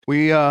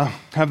We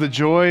have the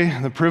joy,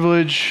 the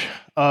privilege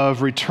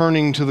of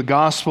returning to the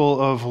Gospel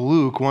of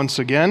Luke once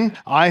again.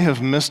 I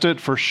have missed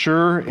it for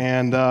sure,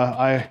 and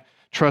I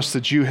trust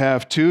that you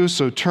have too.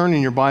 So turn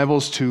in your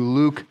Bibles to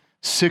Luke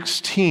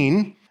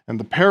 16 and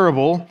the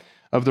parable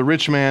of the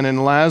rich man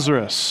and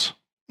Lazarus.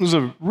 This is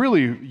a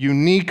really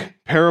unique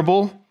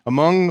parable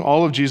among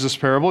all of Jesus'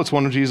 parables. It's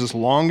one of Jesus'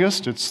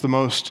 longest. It's the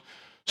most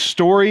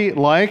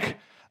story-like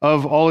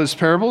of all his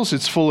parables.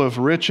 It's full of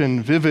rich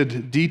and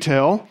vivid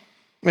detail.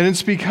 And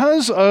it's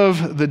because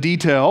of the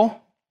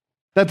detail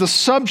that the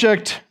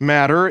subject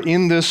matter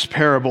in this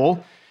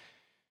parable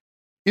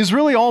is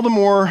really all the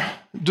more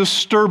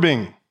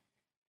disturbing,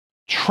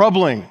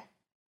 troubling,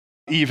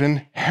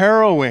 even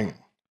harrowing.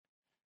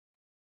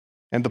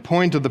 And the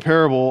point of the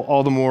parable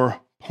all the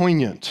more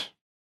poignant,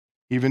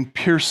 even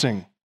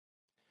piercing.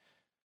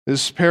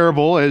 This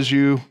parable, as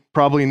you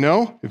probably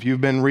know, if you've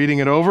been reading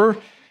it over,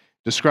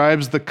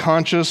 describes the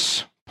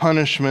conscious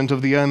punishment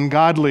of the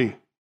ungodly.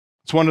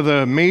 It's one of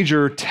the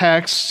major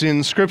texts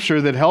in Scripture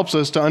that helps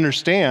us to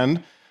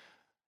understand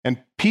and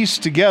piece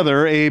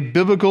together a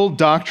biblical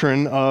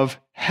doctrine of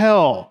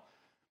hell.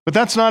 But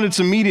that's not its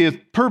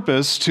immediate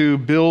purpose, to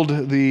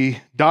build the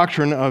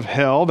doctrine of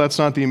hell. That's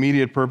not the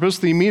immediate purpose.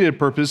 The immediate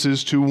purpose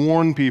is to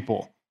warn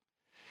people.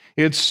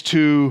 It's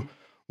to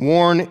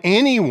warn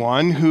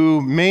anyone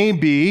who may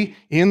be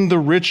in the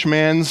rich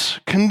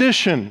man's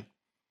condition,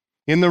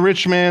 in the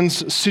rich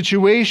man's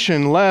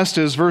situation, lest,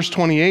 as verse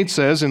 28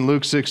 says in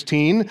Luke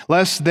 16,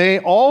 lest they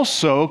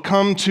also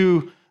come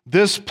to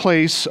this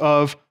place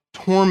of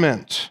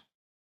torment.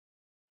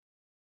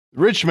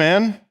 The rich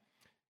man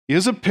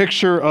is a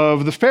picture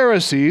of the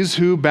Pharisees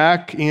who,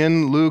 back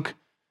in Luke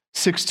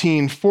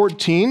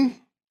 16:14,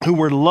 who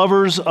were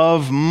lovers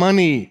of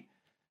money.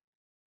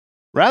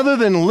 Rather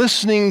than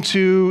listening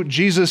to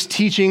Jesus'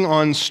 teaching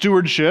on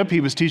stewardship,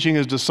 he was teaching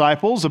his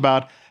disciples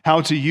about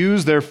how to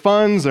use their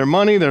funds, their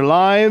money, their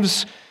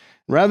lives.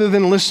 Rather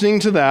than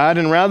listening to that,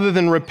 and rather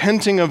than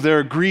repenting of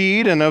their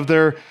greed and of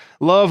their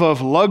love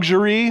of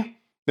luxury,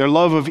 their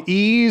love of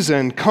ease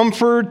and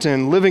comfort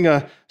and living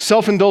a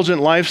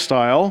self-indulgent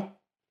lifestyle,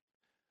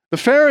 the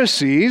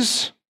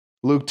Pharisees,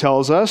 Luke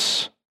tells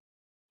us,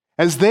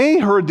 as they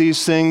heard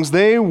these things,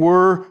 they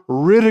were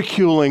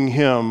ridiculing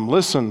him.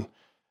 Listen,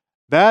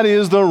 that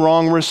is the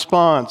wrong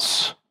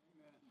response.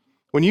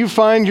 When you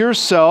find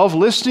yourself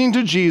listening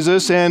to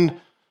Jesus and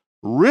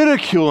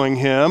ridiculing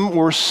him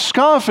or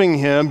scoffing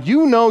him,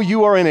 you know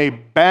you are in a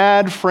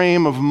bad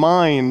frame of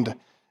mind,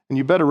 and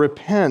you better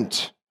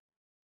repent.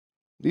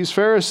 These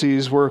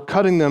Pharisees were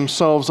cutting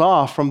themselves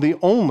off from the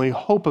only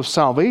hope of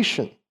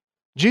salvation.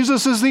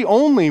 Jesus is the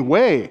only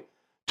way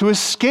to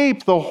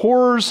escape the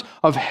horrors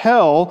of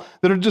hell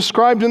that are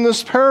described in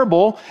this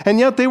parable, and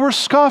yet they were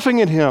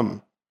scoffing at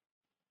him.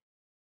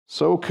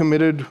 So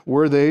committed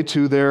were they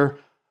to their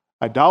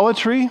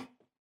idolatry,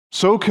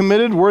 so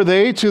committed were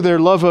they to their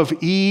love of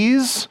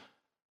ease,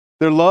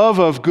 their love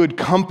of good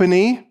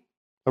company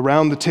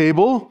around the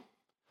table,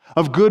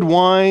 of good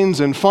wines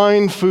and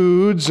fine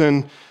foods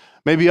and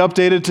maybe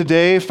updated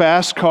today,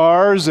 fast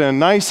cars and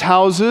nice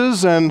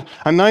houses and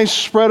a nice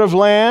spread of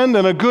land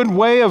and a good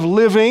way of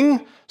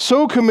living.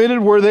 So committed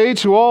were they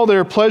to all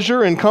their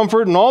pleasure and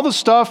comfort and all the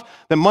stuff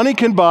that money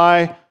can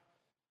buy,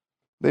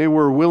 they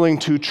were willing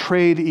to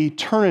trade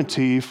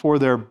eternity for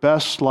their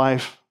best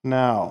life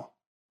now.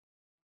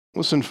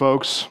 Listen,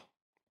 folks,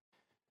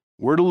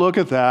 we're to look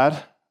at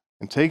that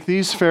and take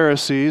these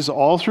Pharisees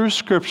all through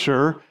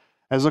Scripture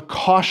as a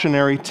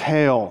cautionary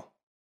tale.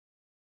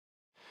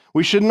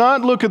 We should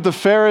not look at the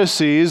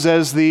Pharisees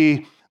as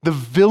the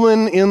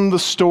villain in the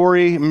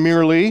story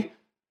merely,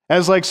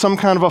 as like some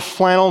kind of a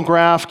flannel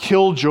graph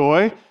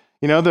killjoy,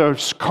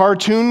 the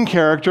cartoon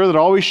character that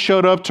always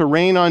showed up to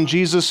rain on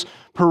Jesus'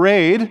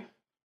 parade.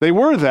 They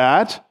were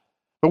that,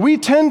 but we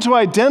tend to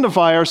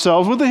identify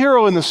ourselves with the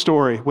hero in the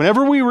story.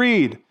 Whenever we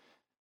read,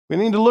 we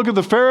need to look at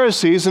the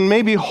Pharisees and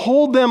maybe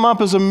hold them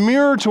up as a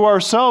mirror to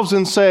ourselves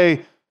and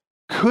say,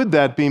 could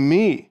that be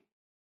me?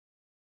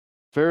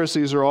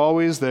 Pharisees are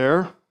always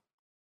there,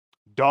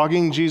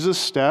 dogging Jesus'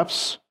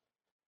 steps,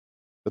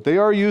 but they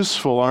are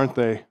useful, aren't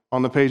they,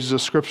 on the pages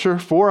of Scripture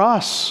for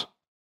us.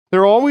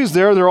 They're always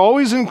there, they're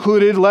always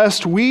included,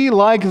 lest we,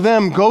 like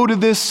them, go to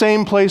this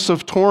same place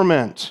of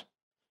torment.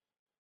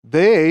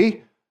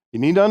 You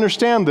need to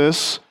understand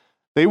this,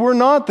 they were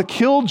not the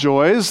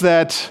killjoys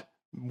that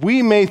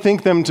we may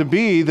think them to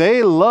be.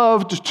 They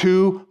loved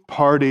to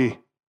party.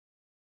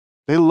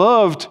 They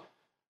loved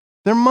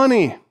their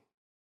money.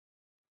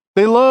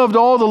 They loved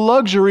all the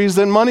luxuries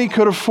that money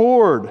could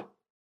afford.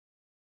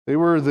 They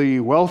were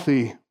the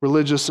wealthy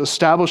religious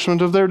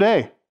establishment of their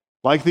day,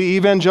 like the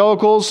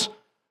evangelicals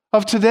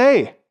of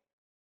today.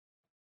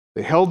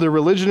 They held their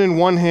religion in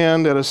one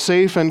hand at a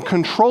safe and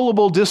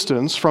controllable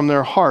distance from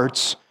their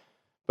hearts,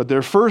 but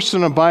their first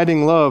and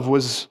abiding love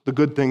was the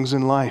good things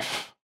in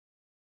life.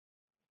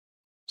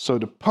 So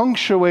to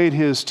punctuate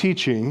his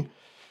teaching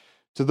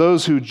to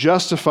those who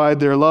justified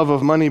their love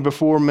of money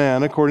before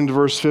men, according to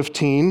verse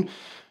 15,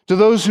 to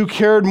those who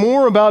cared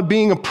more about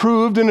being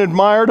approved and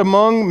admired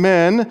among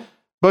men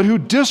but who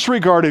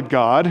disregarded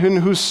God and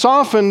who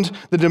softened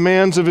the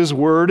demands of his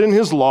word and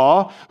his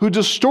law, who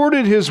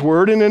distorted his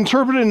word and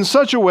interpreted in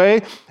such a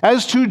way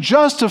as to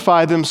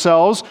justify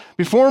themselves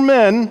before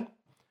men,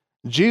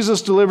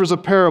 Jesus delivers a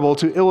parable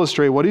to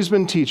illustrate what he's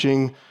been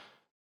teaching.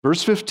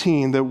 Verse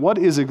 15, that what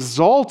is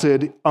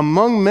exalted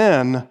among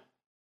men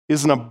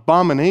is an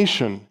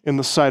abomination in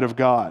the sight of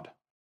God.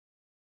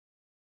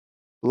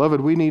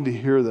 Beloved, we need to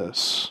hear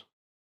this.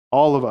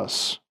 All of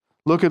us.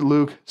 Look at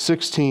Luke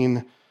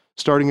 16,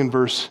 starting in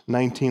verse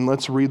 19.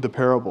 Let's read the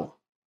parable.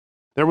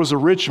 There was a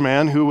rich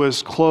man who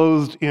was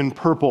clothed in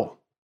purple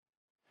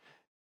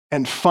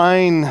and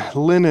fine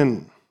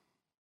linen,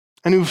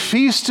 and who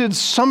feasted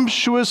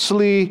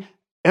sumptuously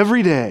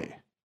every day.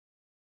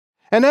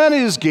 And at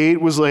his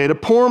gate was laid a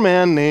poor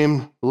man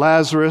named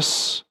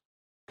Lazarus,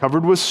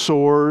 covered with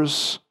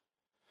sores,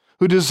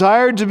 who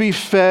desired to be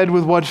fed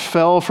with what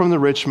fell from the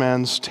rich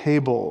man's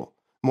table.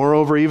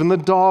 Moreover, even the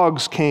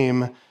dogs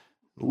came and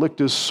licked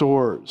his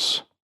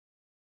sores.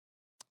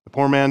 The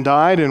poor man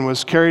died and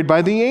was carried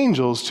by the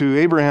angels to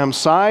Abraham's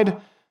side.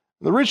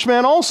 The rich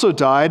man also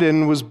died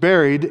and was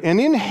buried,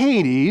 and in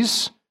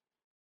Hades,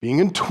 being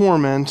in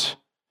torment,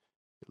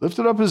 he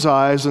lifted up his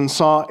eyes and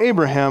saw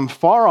Abraham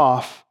far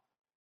off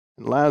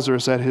and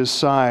Lazarus at his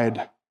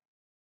side.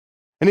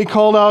 And he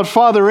called out,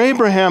 Father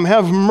Abraham,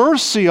 have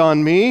mercy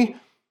on me,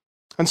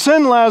 and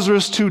send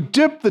Lazarus to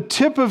dip the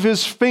tip of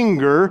his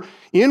finger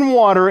in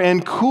water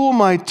and cool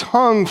my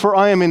tongue, for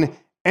I am in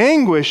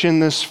anguish in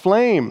this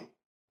flame.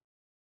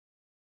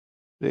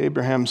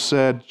 Abraham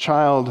said,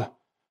 Child,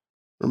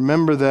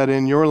 remember that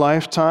in your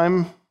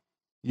lifetime,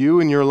 you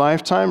in your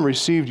lifetime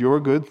received your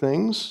good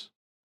things,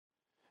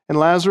 and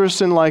Lazarus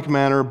in like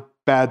manner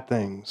bad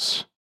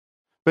things.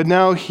 But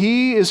now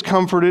he is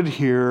comforted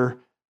here,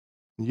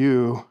 and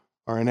you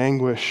are in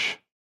anguish.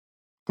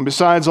 And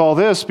besides all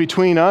this,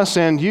 between us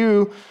and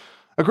you,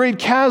 a great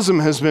chasm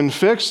has been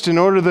fixed in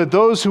order that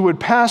those who would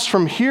pass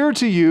from here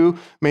to you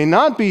may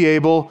not be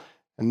able,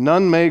 and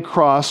none may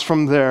cross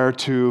from there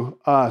to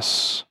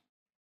us.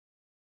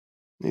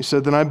 And he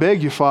said, Then I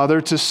beg you,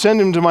 Father, to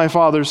send him to my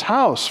father's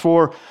house,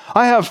 for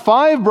I have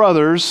 5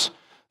 brothers,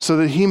 so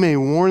that he may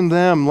warn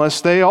them,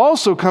 lest they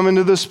also come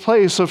into this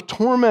place of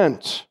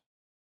torment.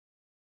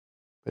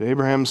 But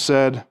Abraham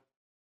said,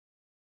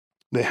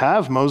 They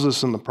have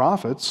Moses and the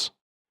prophets.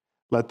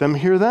 Let them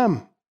hear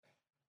them.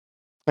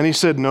 And he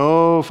said,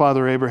 No,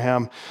 Father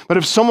Abraham, but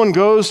if someone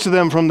goes to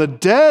them from the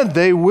dead,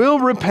 they will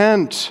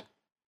repent.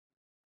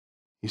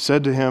 He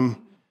said to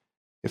him,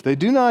 If they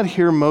do not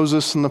hear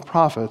Moses and the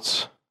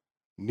prophets,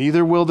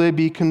 neither will they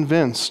be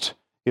convinced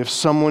if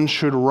someone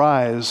should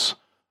rise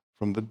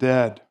from the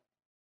dead.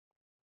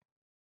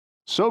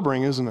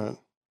 Sobering, isn't it?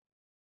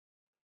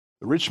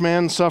 The rich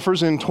man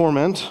suffers in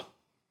torment.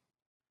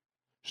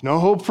 There's no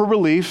hope for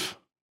relief.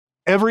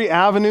 Every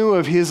avenue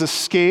of his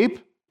escape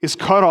is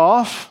cut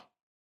off.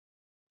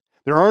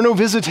 There are no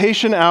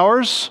visitation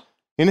hours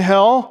in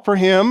hell for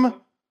him.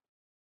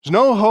 There's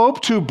no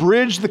hope to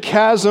bridge the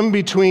chasm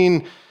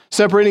between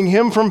separating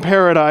him from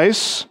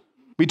paradise,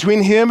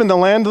 between him and the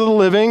land of the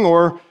living,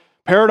 or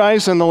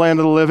paradise and the land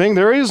of the living.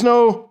 There is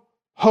no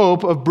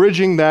hope of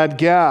bridging that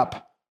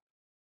gap.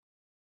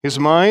 His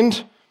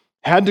mind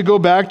had to go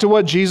back to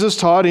what Jesus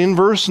taught in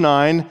verse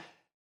 9,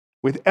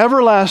 with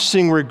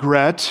everlasting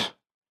regret.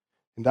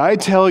 And I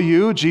tell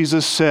you,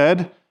 Jesus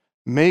said,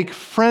 make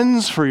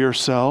friends for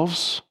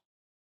yourselves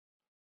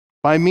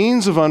by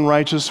means of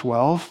unrighteous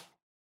wealth,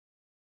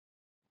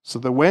 so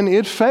that when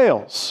it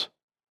fails,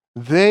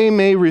 they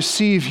may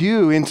receive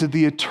you into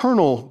the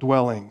eternal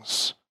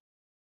dwellings.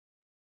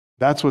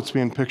 That's what's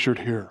being pictured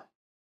here.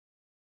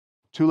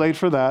 Too late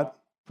for that,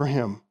 for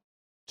him.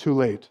 Too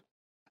late.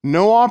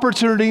 No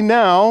opportunity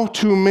now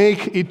to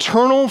make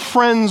eternal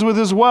friends with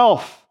his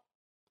wealth.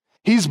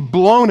 He's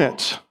blown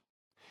it.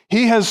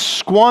 He has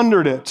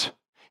squandered it.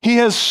 He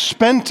has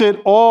spent it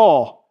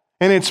all,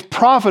 and it's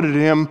profited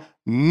him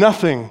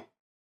nothing.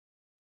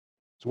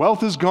 His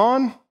wealth is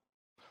gone,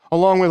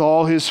 along with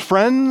all his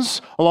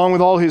friends, along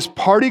with all his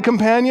party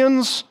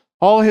companions,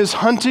 all his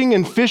hunting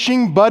and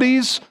fishing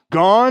buddies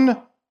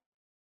gone,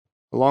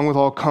 along with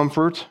all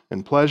comfort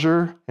and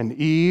pleasure and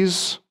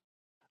ease.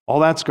 All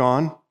that's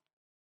gone.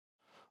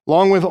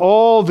 Along with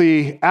all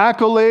the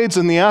accolades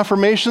and the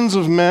affirmations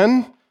of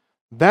men,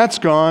 that's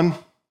gone.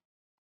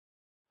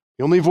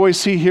 The only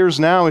voice he hears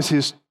now is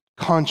his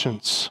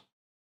conscience.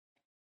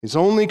 His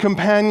only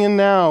companion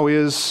now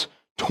is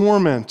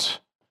torment,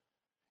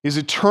 is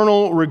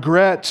eternal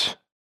regret.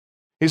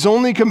 His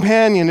only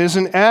companion is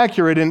an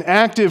accurate and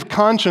active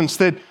conscience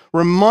that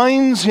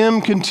reminds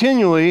him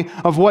continually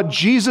of what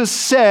Jesus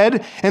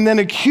said and then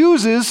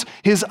accuses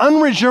his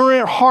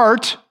unregenerate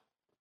heart,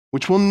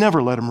 which will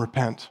never let him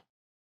repent.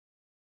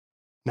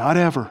 Not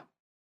ever.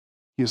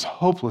 He is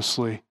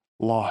hopelessly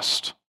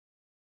lost.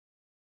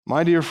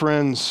 My dear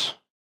friends,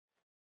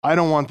 I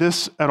don't want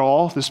this at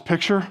all, this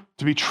picture,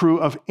 to be true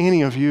of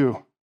any of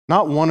you,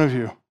 not one of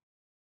you.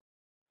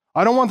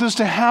 I don't want this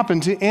to happen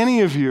to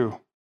any of you.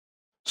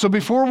 So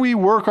before we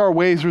work our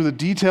way through the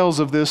details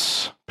of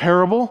this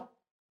parable,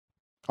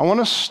 I want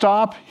to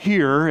stop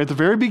here at the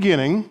very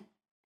beginning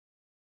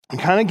and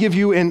kind of give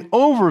you an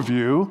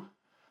overview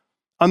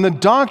on the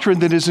doctrine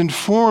that is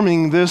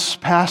informing this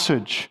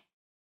passage.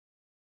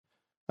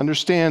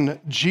 Understand,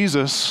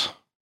 Jesus,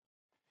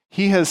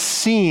 he has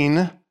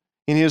seen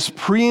in his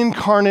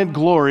pre-incarnate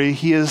glory,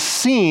 he has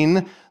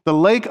seen the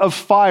lake of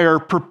fire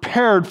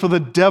prepared for the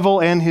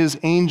devil and his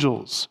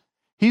angels.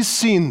 He's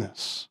seen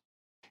this.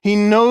 He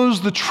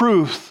knows the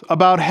truth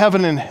about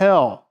heaven and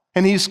hell.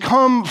 And he's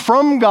come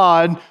from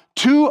God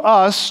to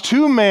us,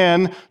 to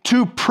man,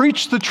 to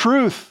preach the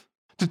truth,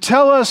 to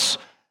tell us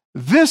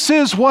this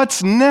is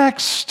what's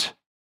next.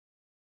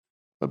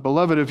 But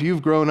beloved, if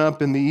you've grown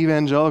up in the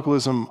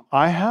evangelicalism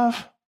I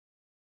have,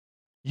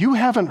 you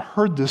haven't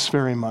heard this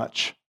very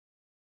much.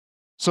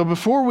 So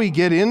before we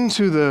get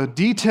into the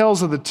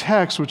details of the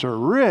text, which are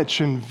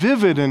rich and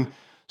vivid and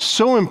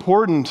so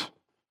important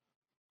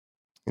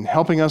in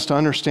helping us to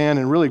understand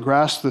and really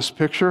grasp this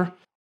picture,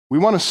 we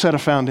want to set a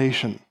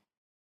foundation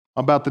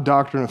about the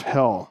doctrine of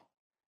hell.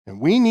 And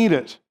we need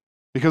it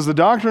because the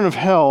doctrine of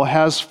hell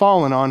has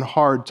fallen on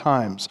hard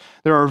times.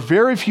 There are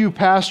very few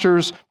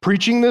pastors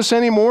preaching this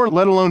anymore,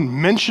 let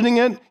alone mentioning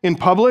it in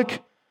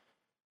public.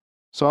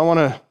 So I want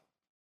to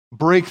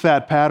break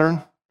that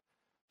pattern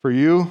for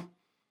you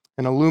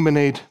and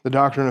illuminate the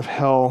doctrine of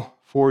hell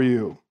for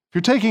you. If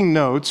you're taking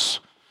notes,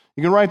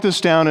 you can write this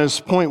down as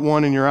point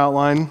 1 in your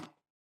outline.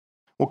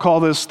 We'll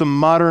call this the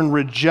modern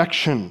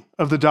rejection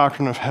of the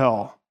doctrine of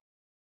hell.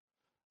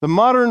 The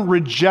modern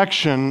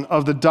rejection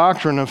of the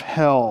doctrine of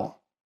hell.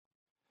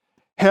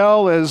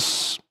 Hell,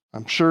 as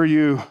I'm sure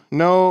you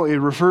know, it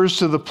refers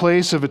to the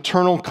place of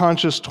eternal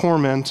conscious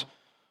torment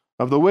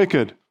of the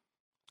wicked.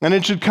 And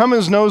it should come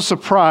as no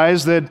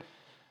surprise that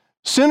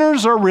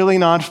sinners are really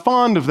not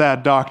fond of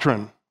that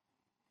doctrine.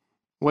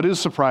 What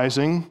is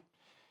surprising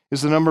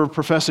is the number of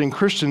professing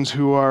Christians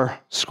who are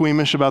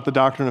squeamish about the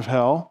doctrine of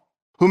hell,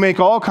 who make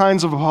all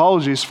kinds of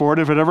apologies for it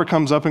if it ever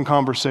comes up in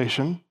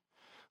conversation,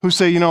 who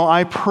say,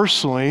 I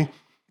personally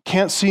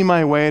can't see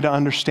my way to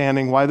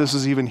understanding why this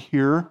is even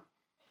here,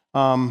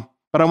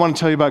 but I want to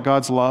tell you about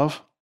God's love.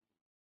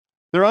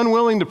 They're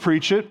unwilling to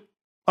preach it,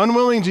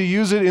 unwilling to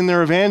use it in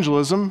their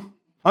evangelism,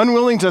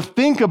 unwilling to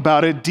think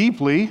about it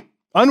deeply,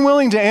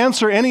 unwilling to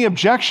answer any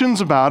objections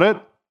about it.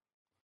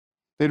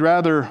 They'd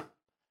rather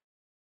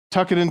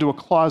tuck it into a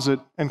closet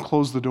and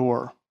close the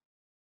door.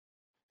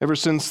 Ever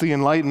since the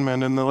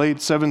Enlightenment in the late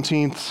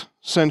 17th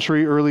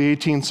century, early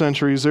 18th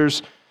centuries,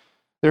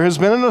 there has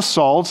been an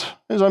assault,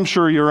 as I'm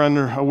sure you're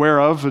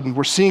aware of, and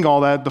we're seeing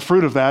all that, the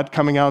fruit of that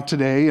coming out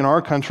today in our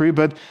country,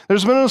 but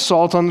there's been an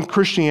assault on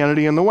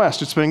Christianity in the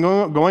West. It's been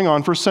going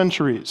on for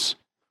centuries.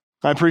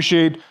 I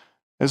appreciate,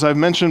 as I've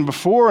mentioned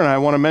before, and I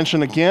want to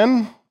mention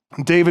again,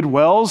 David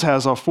Wells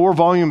has a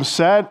 4-volume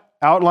set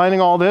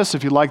outlining all this.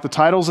 If you'd like the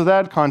titles of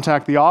that,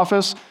 contact the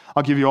office.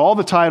 I'll give you all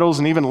the titles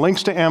and even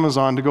links to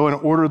Amazon to go and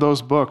order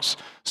those books,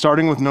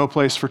 starting with No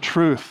Place for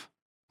Truth.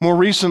 More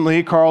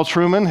recently, Carl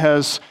Trueman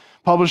has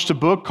published a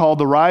book called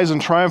The Rise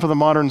and Triumph of the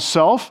Modern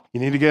Self.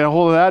 You need to get a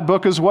hold of that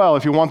book as well.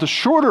 If you want the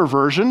shorter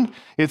version,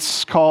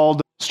 it's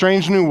called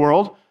Strange New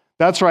World.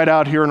 That's right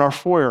out here in our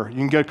foyer. You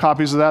can get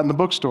copies of that in the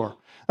bookstore.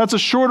 That's a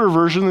shorter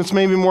version that's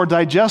maybe more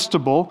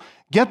digestible.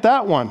 Get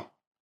that one.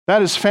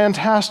 That is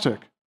fantastic.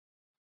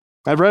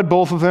 I've read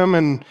both of them,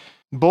 and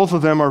both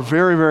of them are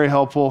very, very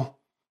helpful.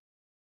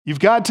 You've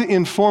got to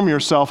inform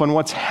yourself on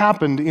what's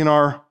happened in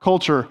our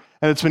culture,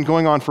 and it's been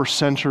going on for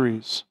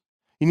centuries.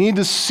 You need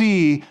to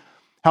see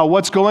how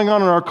what's going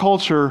on in our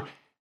culture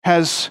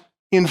has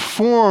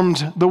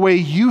informed the way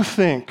you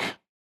think.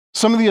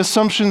 Some of the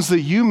assumptions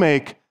that you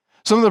make,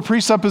 some of the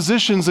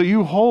presuppositions that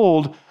you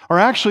hold are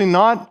actually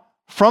not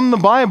from the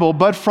Bible,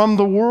 but from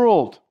the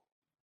world.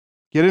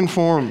 Get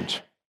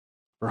informed.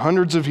 For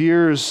hundreds of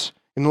years,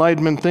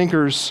 Enlightenment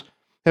thinkers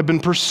have been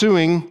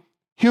pursuing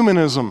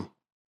humanism.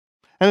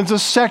 And it's a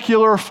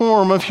secular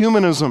form of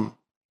humanism.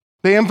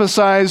 They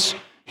emphasize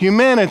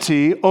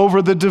humanity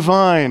over the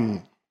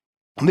divine.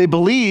 They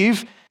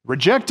believe,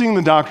 rejecting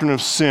the doctrine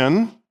of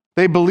sin,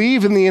 they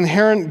believe in the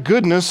inherent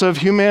goodness of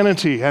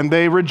humanity, and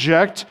they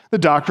reject the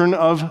doctrine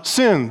of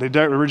sin. They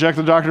reject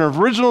the doctrine of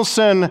original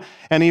sin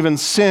and even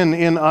sin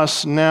in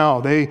us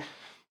now. They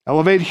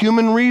elevate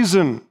human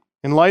reason.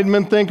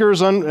 Enlightenment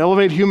thinkers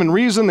elevate human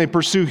reason. They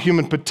pursue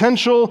human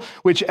potential,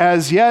 which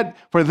as yet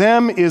for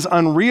them is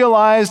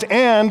unrealized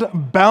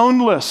and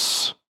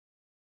boundless.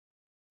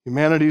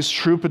 Humanity's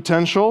true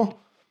potential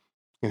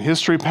in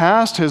history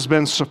past has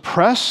been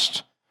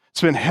suppressed.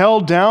 It's been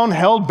held down,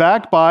 held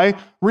back by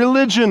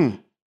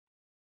religion,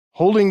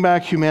 holding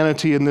back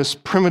humanity in this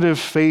primitive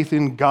faith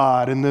in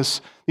God and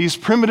these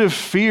primitive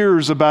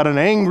fears about an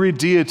angry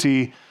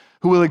deity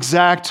who will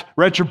exact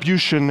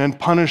retribution and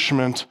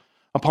punishment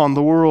upon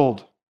the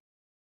world.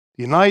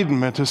 The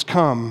Enlightenment has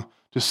come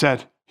to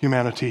set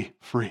humanity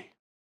free.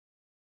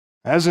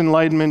 As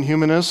Enlightenment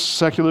humanists,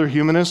 secular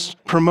humanists,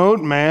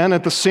 promote man,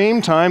 at the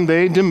same time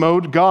they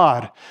demote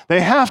God.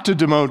 They have to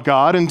demote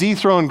God and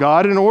dethrone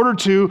God in order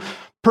to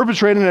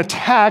perpetrate an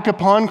attack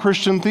upon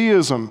Christian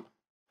theism,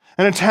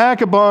 an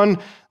attack upon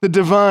the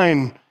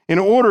divine in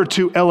order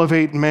to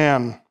elevate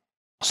man.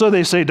 So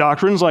they say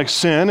doctrines like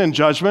sin and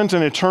judgment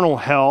and eternal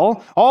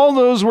hell, all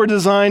those were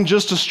designed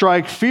just to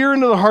strike fear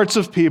into the hearts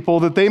of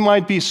people that they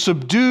might be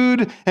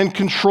subdued and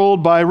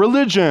controlled by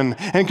religion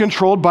and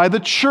controlled by the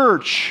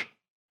church.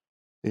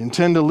 They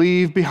intend to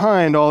leave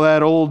behind all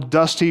that old,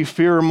 dusty,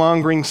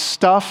 fear-mongering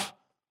stuff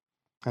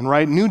and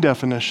write new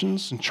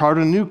definitions and chart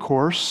a new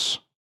course.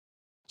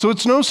 So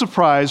it's no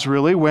surprise,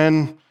 really,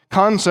 when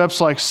concepts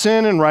like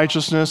sin and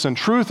righteousness and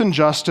truth and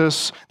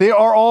justice, they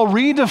are all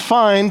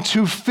redefined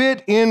to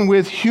fit in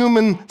with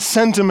human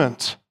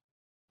sentiment,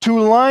 to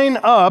line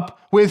up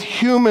with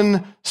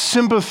human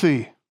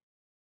sympathy.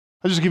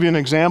 I'll just give you an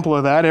example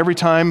of that. Every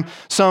time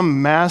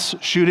some mass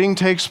shooting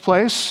takes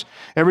place,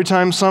 every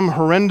time some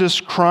horrendous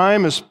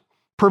crime is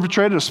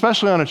perpetrated,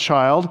 especially on a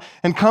child,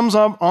 and comes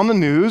up on the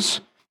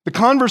news, the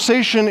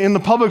conversation in the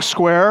public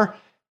square,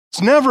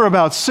 it's never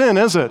about sin,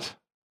 is it?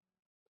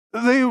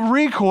 They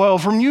recoil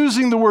from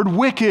using the word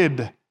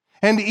wicked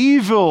and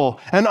evil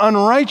and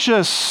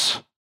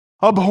unrighteous,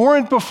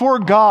 abhorrent before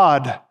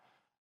God.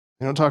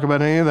 They don't talk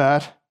about any of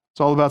that. It's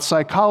all about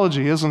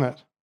psychology, isn't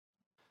it?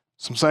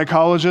 Some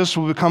psychologists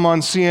will come on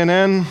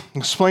CNN,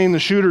 explain the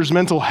shooter's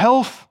mental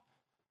health,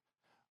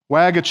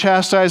 wag a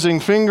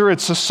chastising finger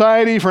at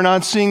society for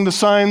not seeing the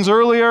signs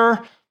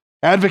earlier,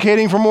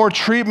 advocating for more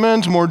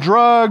treatment, more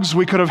drugs.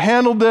 We could have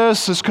handled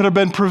this. This could have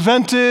been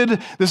prevented.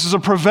 This is a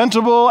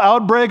preventable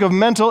outbreak of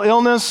mental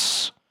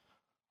illness.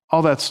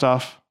 All that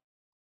stuff.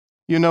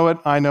 You know it.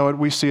 I know it.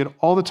 We see it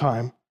all the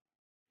time.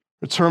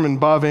 It's Herman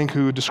Bavinck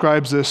who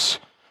describes this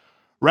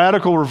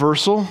radical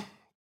reversal.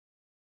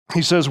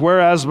 He says,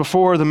 whereas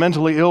before the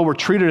mentally ill were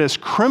treated as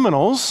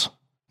criminals,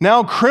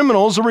 now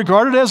criminals are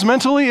regarded as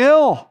mentally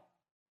ill.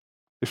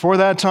 Before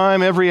that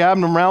time, every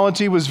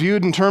abnormality was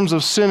viewed in terms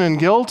of sin and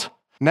guilt.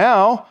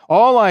 Now,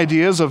 all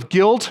ideas of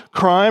guilt,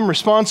 crime,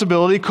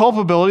 responsibility,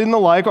 culpability, and the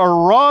like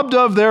are robbed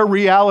of their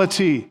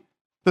reality.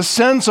 The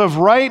sense of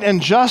right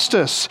and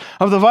justice,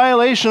 of the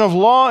violation of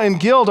law and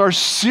guilt are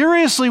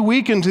seriously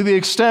weakened to the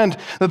extent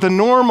that the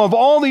norm of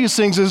all these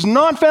things is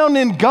not found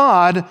in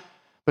God,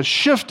 but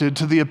shifted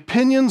to the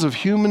opinions of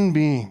human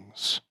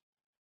beings.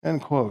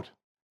 End quote.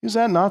 Is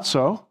that not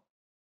so?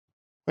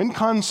 When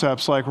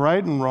concepts like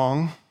right and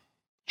wrong,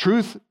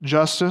 truth,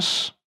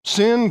 justice,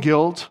 sin,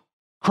 guilt,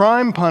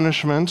 crime,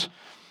 punishment,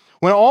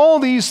 when all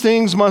these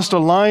things must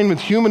align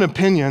with human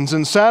opinions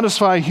and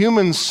satisfy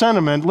human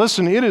sentiment,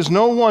 listen, it is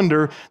no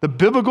wonder the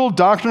biblical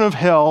doctrine of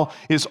hell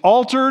is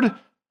altered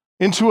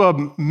into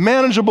a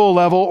manageable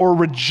level or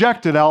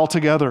rejected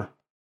altogether.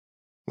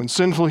 When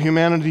sinful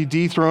humanity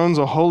dethrones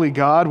a holy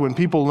God, when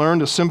people learn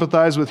to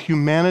sympathize with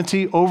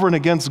humanity over and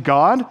against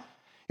God,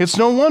 it's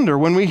no wonder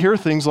when we hear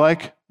things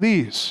like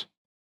these.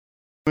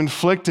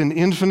 Inflict an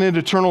infinite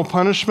eternal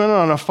punishment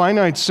on a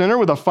finite sinner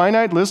with a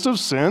finite list of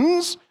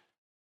sins,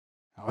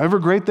 however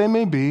great they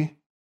may be,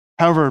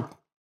 however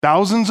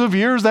thousands of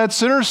years that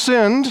sinner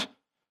sinned,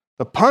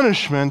 the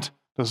punishment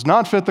does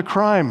not fit the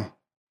crime.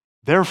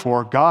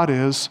 Therefore, God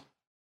is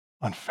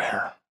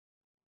unfair.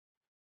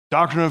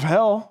 Doctrine of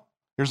hell,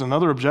 here's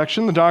another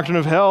objection. The doctrine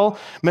of hell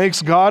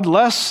makes God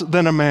less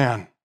than a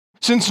man.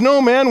 Since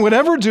no man would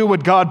ever do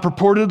what God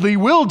purportedly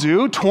will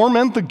do,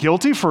 torment the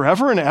guilty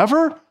forever and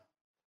ever,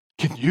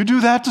 can you do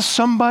that to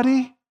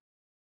somebody?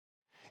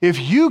 If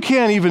you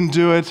can't even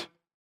do it,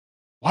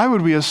 why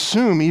would we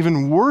assume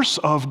even worse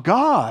of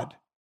God?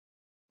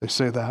 They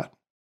say that.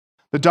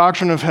 The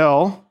doctrine of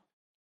hell,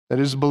 that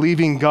is,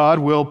 believing God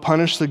will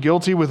punish the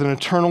guilty with an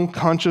eternal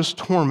conscious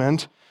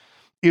torment,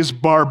 is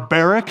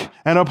barbaric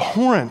and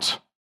abhorrent.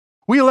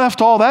 We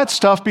left all that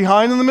stuff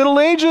behind in the Middle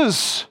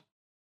Ages.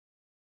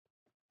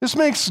 This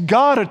makes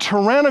God a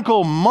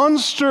tyrannical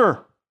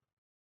monster,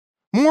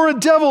 more a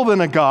devil than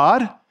a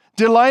God,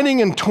 delighting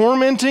in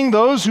tormenting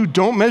those who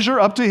don't measure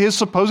up to his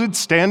supposed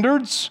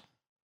standards?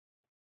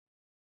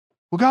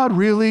 Will God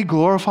really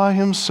glorify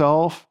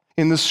himself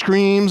in the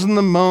screams and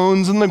the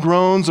moans and the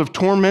groans of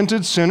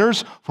tormented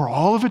sinners for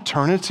all of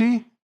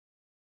eternity?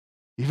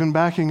 Even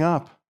backing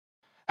up,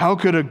 how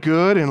could a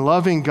good and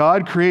loving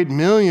God create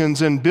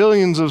millions and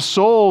billions of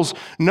souls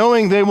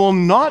knowing they will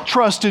not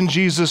trust in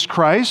Jesus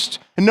Christ,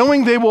 and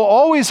knowing they will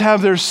always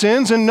have their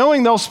sins, and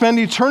knowing they'll spend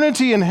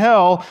eternity in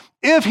hell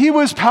if he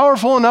was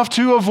powerful enough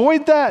to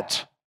avoid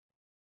that?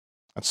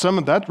 Some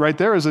of that right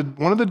there is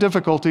one of the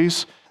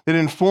difficulties that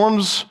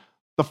informs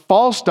the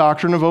false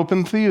doctrine of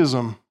open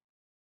theism.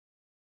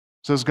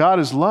 It says God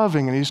is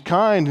loving and he's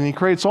kind and he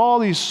creates all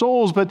these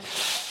souls, but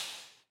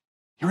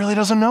he really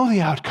doesn't know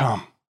the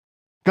outcome.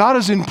 God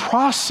is in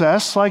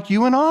process like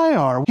you and I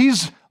are.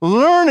 He's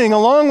learning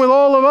along with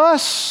all of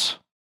us.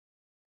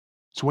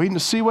 He's waiting to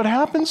see what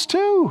happens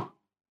too.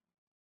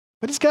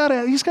 But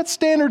he's got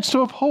standards to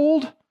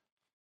uphold,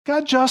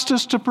 got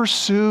justice to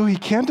pursue. He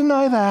can't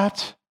deny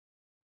that.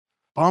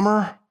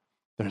 Bummer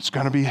that it's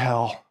going to be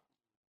hell.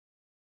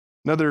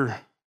 Another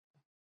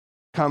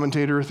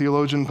commentator,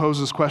 theologian,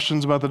 poses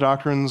questions about the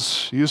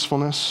doctrine's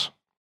usefulness.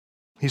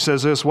 He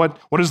says this, what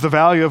is the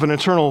value of an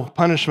eternal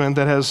punishment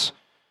that has,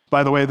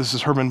 by the way, this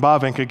is Herman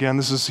Bavinck again,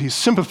 he's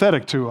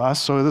sympathetic to us,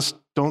 so this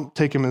don't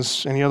take him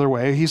as any other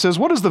way. He says,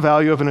 what is the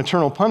value of an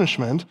eternal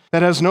punishment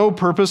that has no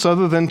purpose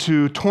other than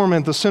to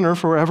torment the sinner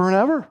forever and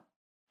ever?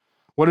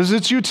 What is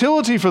its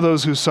utility for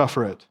those who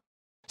suffer it?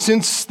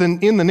 Since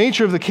in the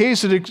nature of the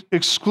case, it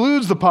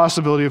excludes the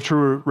possibility of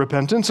true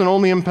repentance and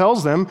only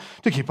impels them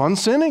to keep on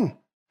sinning.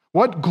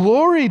 What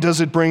glory does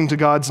it bring to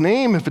God's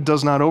name if it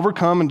does not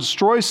overcome and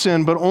destroy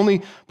sin, but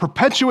only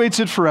perpetuates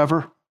it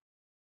forever?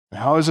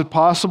 How is it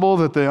possible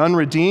that the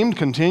unredeemed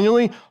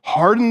continually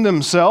harden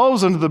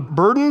themselves under the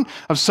burden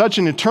of such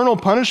an eternal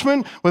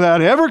punishment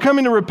without ever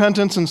coming to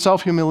repentance and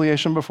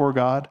self-humiliation before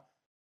God?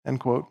 End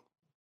quote.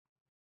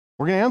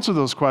 We're going to answer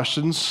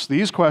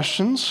these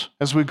questions,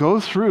 as we go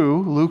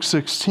through Luke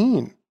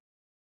 16.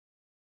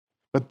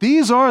 But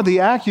these are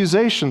the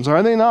accusations,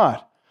 are they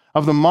not,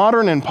 of the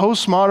modern and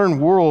postmodern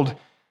world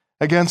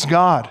against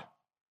God.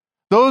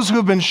 Those who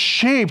have been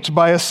shaped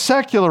by a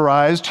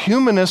secularized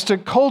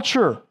humanistic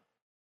culture.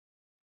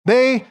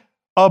 They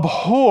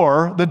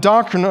abhor the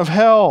doctrine of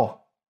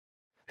hell.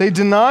 They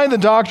deny the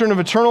doctrine of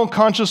eternal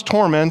conscious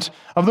torment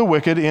of the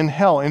wicked in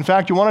hell. In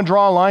fact, you want to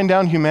draw a line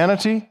down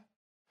humanity?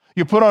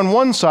 You put on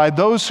one side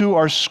those who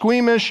are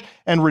squeamish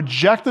and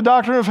reject the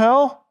doctrine of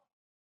hell,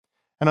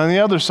 and on the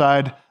other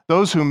side,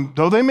 those whom,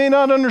 though they may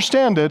not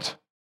understand it,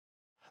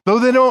 though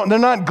they're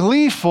not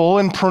gleeful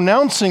in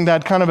pronouncing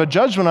that kind of a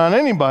judgment on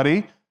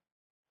anybody,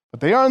 but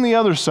they are on the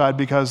other side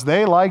because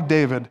they, like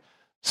David,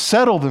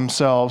 settle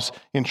themselves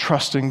in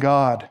trusting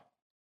God.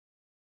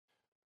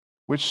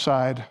 Which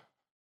side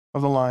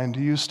of the line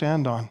do you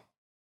stand on?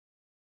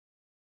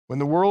 When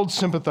the world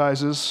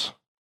sympathizes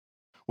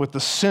with the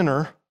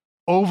sinner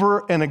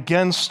over and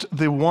against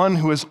the one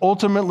who is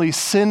ultimately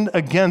sinned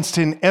against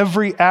in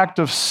every act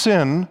of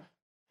sin,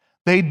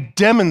 they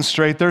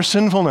demonstrate their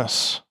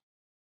sinfulness.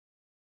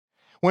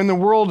 When the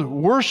world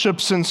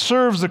worships and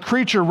serves the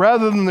creature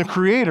rather than the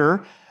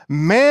Creator,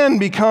 man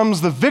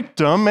becomes the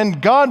victim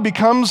and God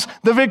becomes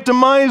the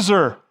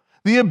victimizer,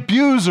 the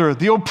abuser,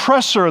 the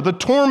oppressor, the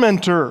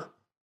tormentor.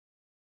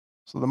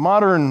 So the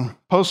modern,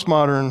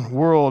 postmodern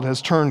world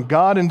has turned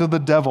God into the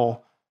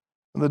devil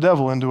and the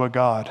devil into a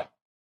god.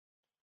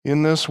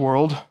 In this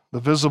world, the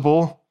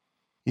visible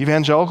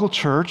evangelical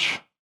church,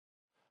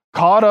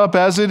 caught up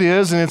as it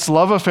is in its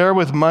love affair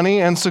with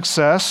money and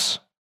success,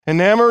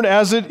 enamored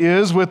as it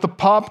is with the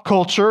pop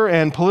culture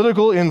and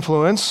political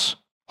influence,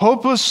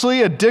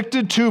 hopelessly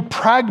addicted to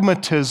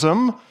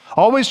pragmatism,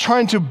 always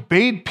trying to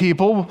bait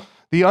people,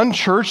 the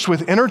unchurched,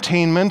 with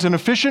entertainment and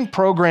efficient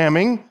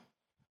programming,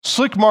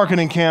 slick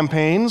marketing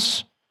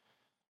campaigns.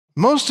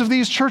 Most of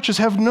these churches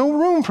have no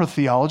room for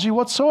theology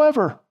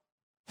whatsoever.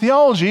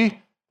 Theology,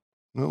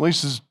 at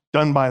least is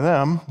done by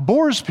them,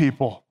 bores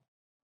people.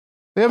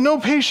 They have no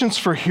patience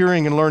for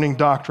hearing and learning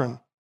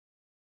doctrine.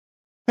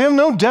 They have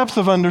no depth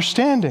of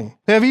understanding.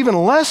 They have even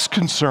less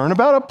concern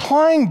about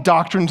applying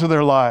doctrine to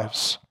their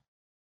lives.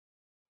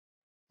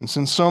 And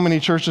since so many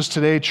churches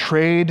today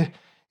trade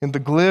in the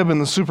glib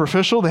and the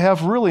superficial, they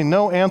have really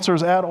no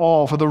answers at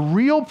all for the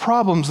real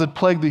problems that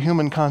plague the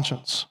human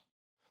conscience.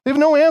 They have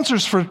no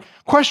answers for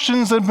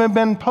questions that have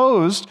been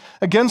posed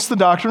against the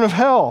doctrine of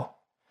hell.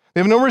 They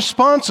have no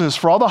responses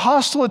for all the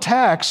hostile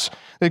attacks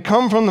that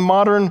come from the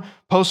modern,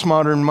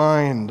 postmodern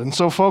mind. And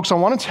so, folks, I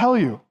want to tell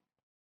you,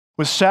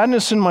 with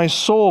sadness in my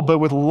soul, but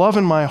with love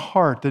in my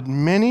heart, that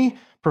many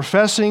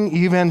professing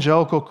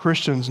evangelical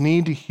Christians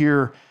need to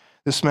hear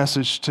this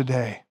message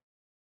today.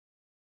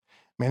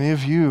 Many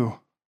of you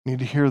need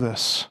to hear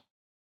this.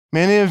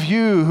 Many of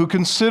you who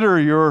consider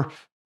your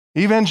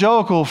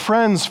evangelical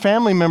friends,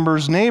 family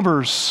members,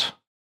 neighbors,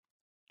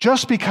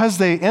 just because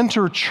they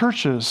enter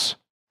churches,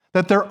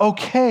 that they're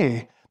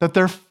okay, that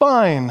they're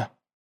fine.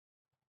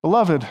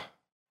 Beloved,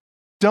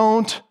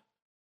 don't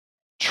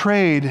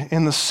trade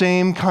in the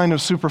same kind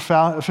of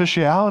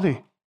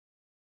superficiality.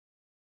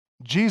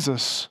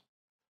 Jesus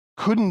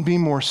couldn't be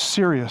more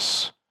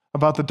serious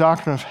about the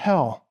doctrine of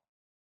hell.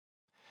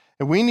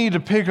 And we need to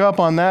pick up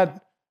on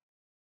that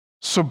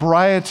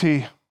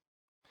sobriety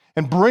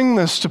and bring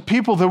this to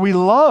people that we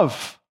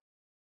love.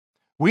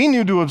 We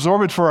need to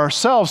absorb it for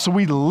ourselves so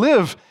we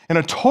live in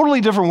a totally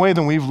different way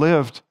than we've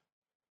lived.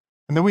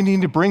 And then we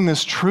need to bring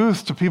this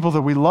truth to people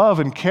that we love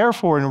and care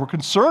for and we're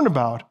concerned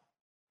about,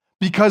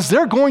 because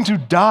they're going to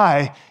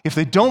die if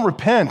they don't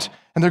repent,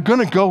 and they're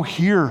going to go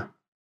here.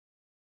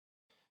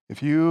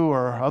 If you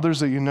or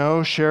others that you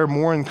know share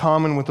more in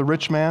common with the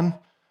rich man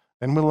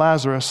than with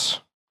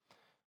Lazarus,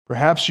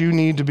 perhaps you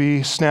need to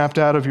be snapped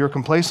out of your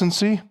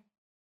complacency.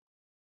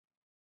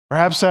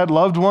 Perhaps that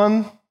loved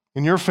one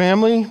in your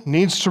family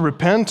needs to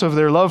repent of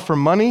their love for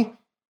money.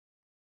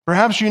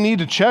 Perhaps you need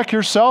to check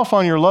yourself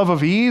on your love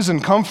of ease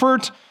and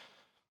comfort.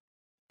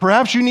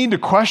 Perhaps you need to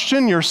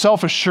question your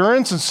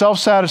self-assurance and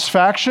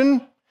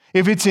self-satisfaction,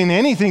 if it's in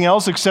anything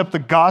else except the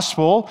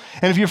gospel,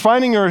 and if you're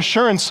finding your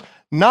assurance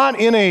not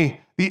in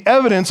the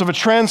evidence of a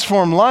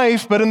transformed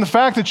life, but in the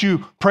fact that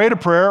you prayed a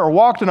prayer or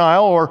walked an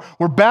aisle or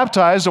were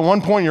baptized at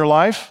one point in your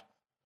life,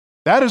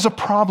 that is a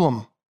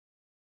problem.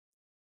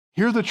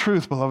 Hear the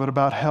truth, beloved,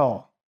 about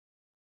hell,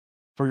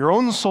 for your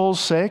own soul's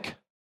sake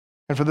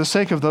and for the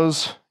sake of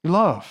those you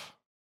love.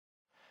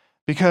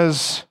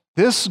 Because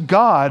this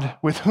God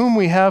with whom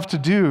we have to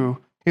do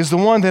is the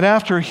one that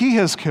after he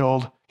has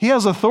killed, he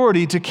has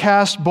authority to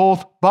cast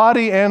both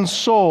body and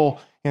soul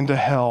into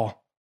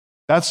hell.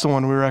 That's the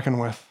one we reckon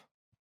with.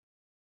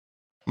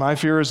 My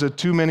fear is that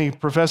too many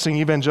professing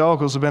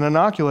evangelicals have been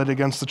inoculated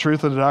against the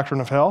truth of the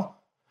doctrine of hell.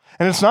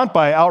 And it's not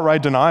by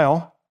outright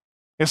denial.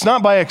 It's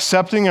not by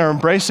accepting or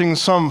embracing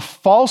some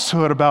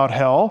falsehood about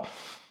hell,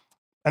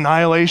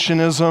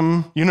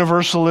 annihilationism,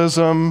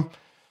 universalism,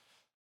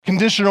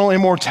 conditional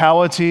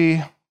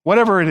immortality,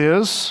 whatever it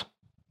is,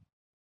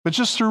 but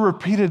just through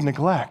repeated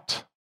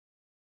neglect.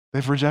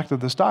 They've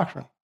rejected this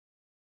doctrine.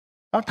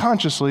 Not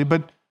consciously,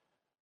 but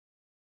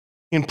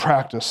in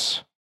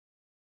practice.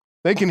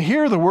 They can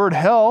hear the word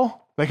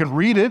hell, they can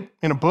read it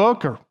in a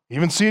book or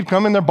even see it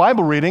come in their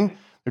Bible reading,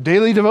 their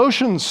daily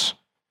devotions,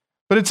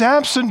 but it's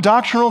absent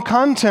doctrinal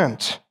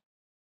content.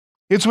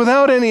 It's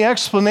without any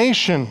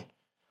explanation,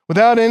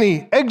 without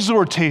any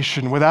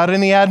exhortation, without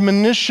any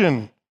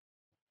admonition,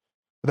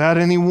 without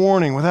any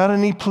warning, without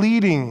any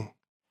pleading.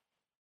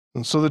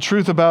 And so the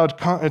truth about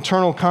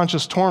eternal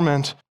conscious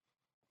torment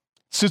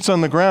sits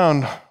on the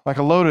ground like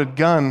a loaded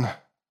gun,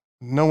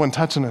 no one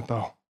touching it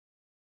though.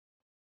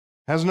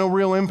 It has no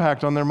real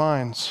impact on their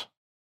minds.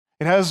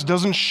 It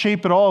doesn't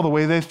shape at all the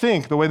way they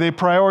think, the way they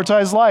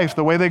prioritize life,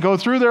 the way they go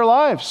through their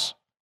lives.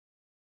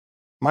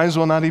 Might as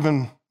well not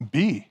even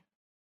be,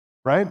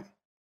 right?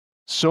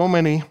 So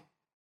many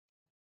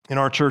in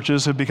our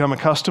churches have become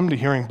accustomed to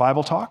hearing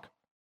Bible talk,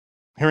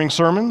 hearing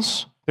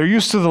sermons. They're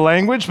used to the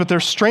language, but they're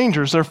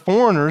strangers, they're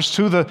foreigners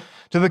to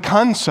the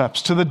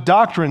concepts, to the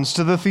doctrines,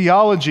 to the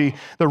theology,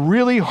 the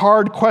really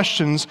hard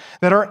questions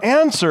that are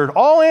answered,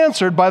 all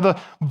answered by the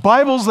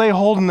Bibles they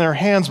hold in their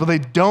hands, but they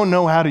don't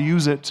know how to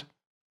use it.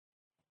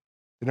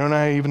 They don't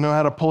even know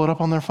how to pull it up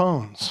on their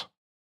phones.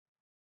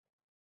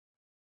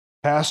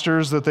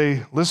 Pastors that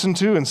they listen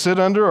to and sit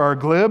under are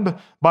glib.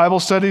 Bible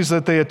studies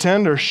that they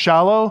attend are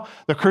shallow.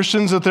 The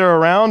Christians that they're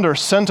around are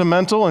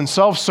sentimental and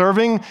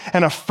self-serving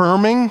and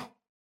affirming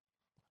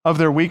of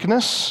their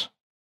weakness.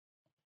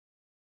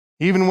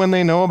 Even when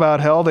they know about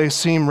hell, they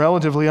seem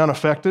relatively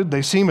unaffected.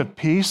 They seem at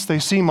peace. They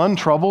seem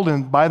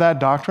untroubled by that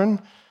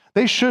doctrine.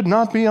 They should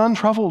not be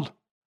untroubled.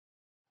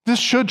 This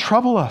should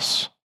trouble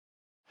us.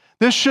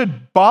 This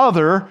should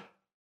bother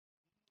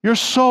your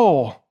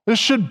soul. This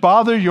should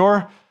bother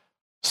your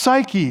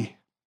psyche.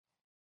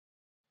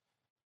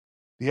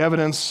 The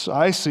evidence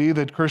I see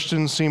that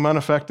Christians seem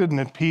unaffected and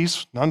at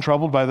peace,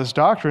 untroubled by this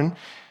doctrine,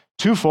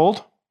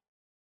 twofold.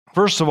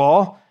 First of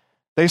all,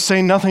 they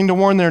say nothing to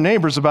warn their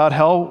neighbors about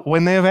hell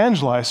when they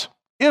evangelize,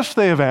 if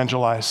they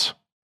evangelize.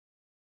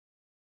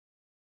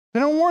 They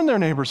don't warn their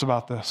neighbors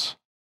about this.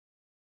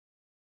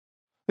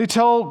 They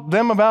tell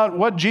them about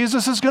what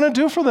Jesus is going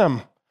to do for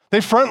them. They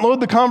front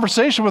load the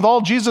conversation with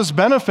all Jesus'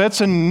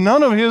 benefits and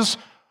none of his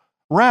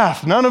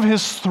wrath, none of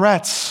his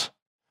threats,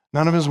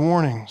 none of his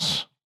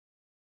warnings.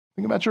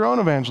 Think about your own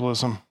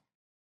evangelism,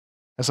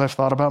 as I've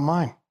thought about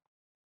mine.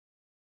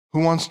 Who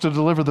wants to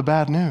deliver the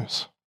bad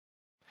news?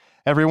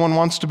 Everyone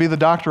wants to be the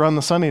doctor on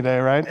the sunny day,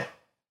 right?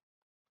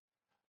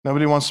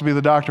 Nobody wants to be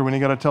the doctor when you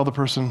got to tell the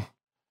person,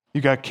 you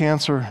got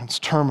cancer, it's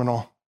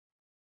terminal.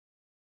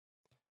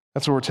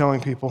 That's what we're telling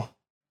people.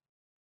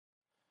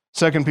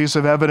 Second piece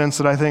of evidence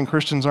that I think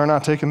Christians are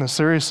not taking this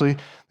seriously,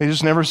 they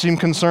just never seem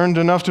concerned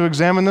enough to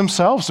examine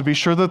themselves to be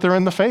sure that they're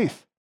in the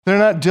faith. They're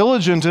not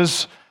diligent,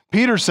 as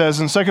Peter says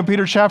in 2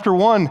 Peter chapter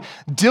 1,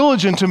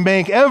 diligent to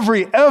make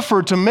every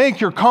effort to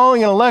make your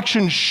calling and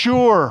election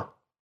sure.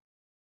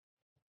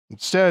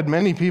 Instead,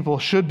 many people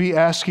should be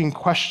asking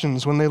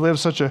questions when they live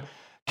such a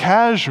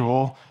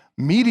casual,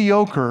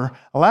 mediocre,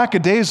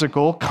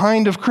 lackadaisical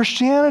kind of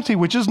Christianity,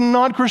 which is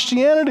not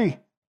Christianity.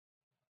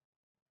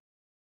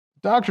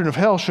 The doctrine of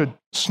hell should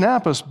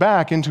snap us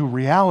back into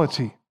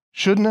reality,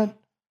 shouldn't it?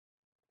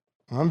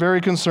 I'm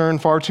very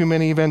concerned far too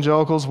many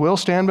evangelicals will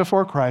stand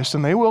before Christ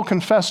and they will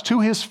confess to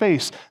his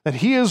face that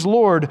he is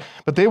Lord,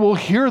 but they will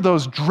hear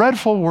those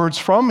dreadful words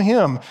from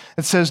him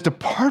that says,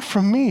 "Depart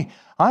from me,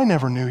 I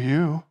never knew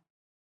you."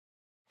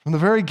 From the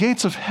very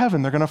gates of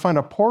heaven, they're going to find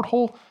a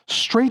porthole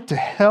straight to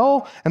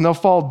hell, and they'll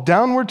fall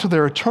downward to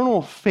their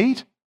eternal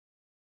fate,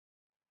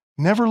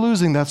 never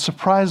losing that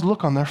surprised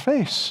look on their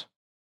face.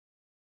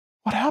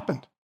 What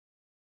happened?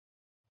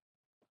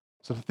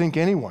 So to think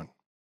anyone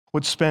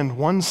would spend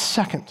 1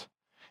 second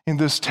in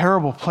this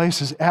terrible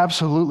place is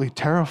absolutely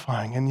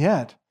terrifying. And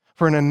yet,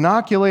 for an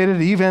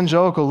inoculated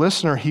evangelical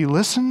listener, he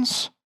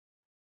listens,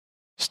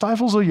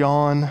 stifles a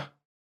yawn,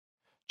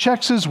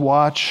 checks his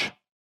watch,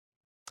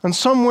 and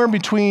somewhere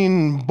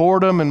between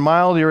boredom and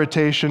mild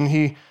irritation,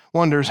 he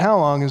wonders, how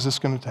long is this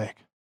going to take?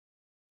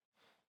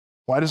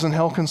 Why doesn't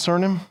hell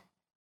concern him?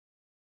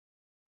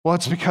 Well,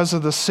 it's because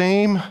of the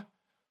same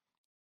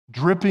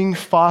dripping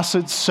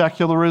faucet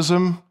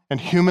secularism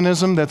and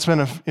humanism that's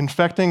been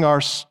infecting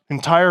the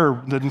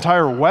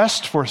entire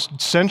West for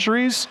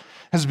centuries,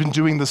 has been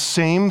doing the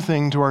same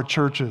thing to our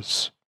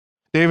churches.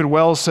 David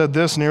Wells said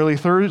this nearly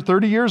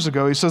 30 years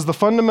ago. He says, the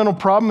fundamental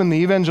problem in the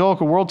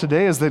evangelical world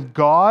today is that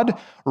God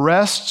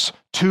rests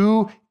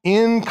too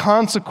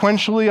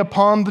inconsequentially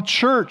upon the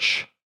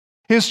church.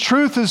 His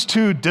truth is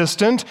too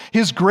distant.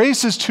 His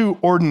grace is too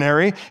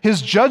ordinary.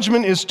 His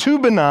judgment is too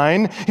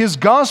benign. His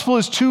gospel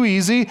is too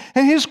easy.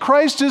 And his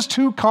Christ is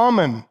too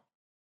common.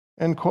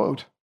 End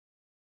quote.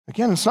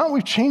 Again, it's not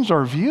we've changed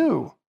our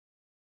view.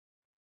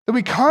 That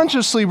we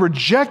consciously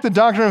reject the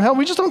doctrine of hell.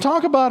 We just don't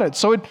talk about it.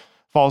 So it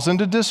falls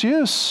into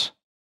disuse.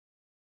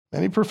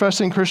 Many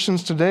professing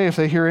Christians today, if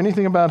they hear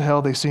anything about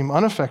hell, they seem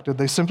unaffected.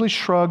 They simply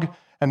shrug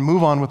and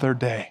move on with their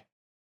day.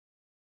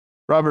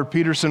 Robert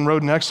Peterson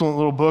wrote an excellent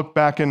little book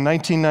back in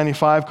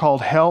 1995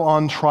 called Hell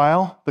on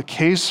Trial, The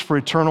Case for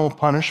Eternal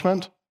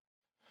Punishment.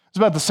 It's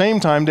about the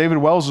same time David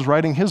Wells was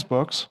writing his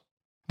books.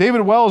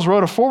 David Wells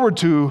wrote a foreword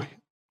to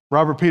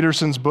Robert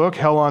Peterson's book,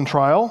 Hell on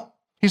Trial.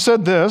 He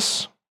said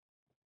this,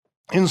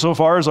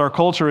 insofar as our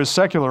culture is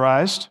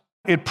secularized,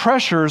 it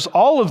pressures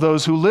all of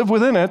those who live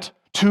within it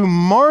to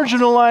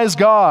marginalize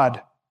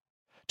God,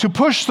 to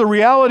push the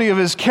reality of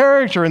his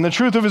character and the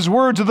truth of his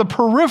word to the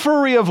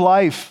periphery of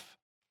life.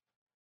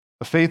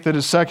 A faith that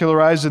is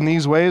secularized in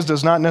these ways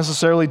does not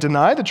necessarily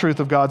deny the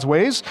truth of God's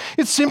ways.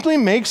 It simply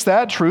makes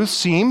that truth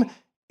seem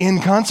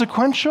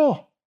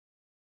inconsequential.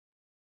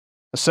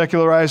 A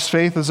secularized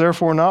faith is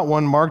therefore not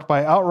one marked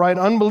by outright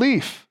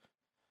unbelief,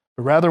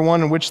 but rather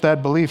one in which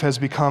that belief has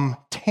become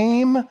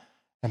tame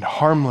and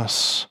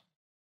harmless.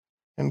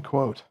 End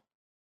quote.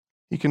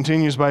 He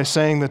continues by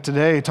saying that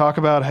today, talk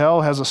about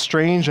hell has a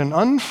strange and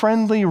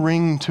unfriendly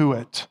ring to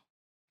it.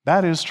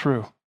 That is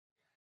true.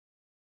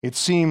 It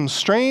seems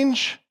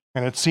strange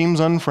and it seems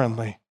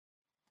unfriendly.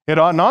 It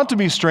ought not to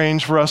be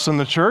strange for us in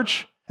the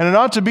church, and it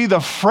ought to be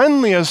the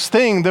friendliest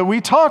thing that we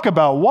talk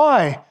about.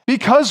 Why?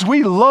 Because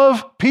we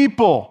love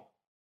people.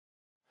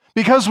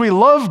 Because we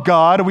love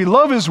God, we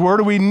love his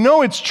word, we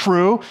know it's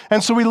true,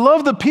 and so we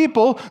love the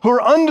people who are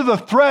under the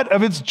threat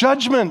of its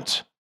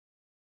judgment.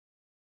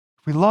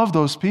 We love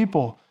those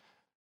people.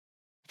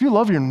 If you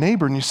love your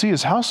neighbor and you see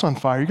his house on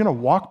fire, you're going to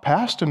walk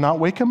past and not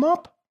wake him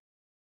up?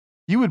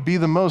 You would be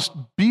the most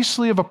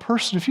beastly of a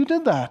person if you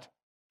did that.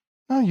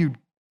 No, you'd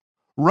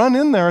run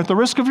in there at the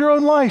risk of your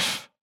own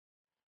life.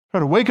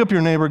 Try to wake up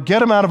your neighbor,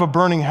 get him out of a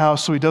burning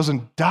house so he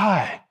doesn't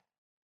die.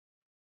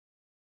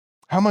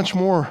 How much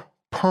more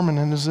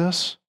permanent is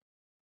this?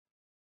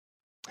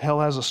 Hell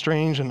has a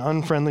strange and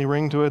unfriendly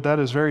ring to it. That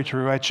is very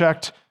true. I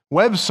checked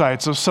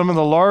websites of some of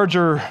the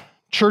larger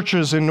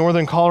churches in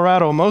northern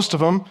Colorado. Most of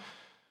them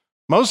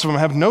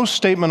have no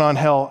statement on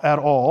hell at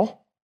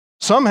all.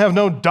 Some have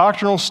no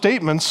doctrinal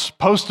statements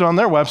posted on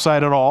their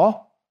website at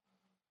all.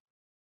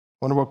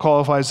 Wonder what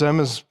qualifies them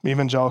as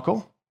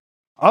evangelical.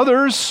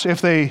 Others,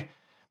 if they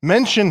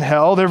mention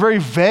hell, they're very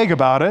vague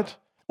about it,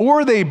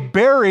 or they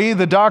bury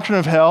the doctrine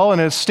of hell and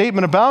a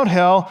statement about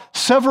hell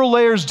several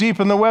layers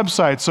deep in the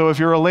website. So if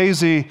you're a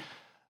lazy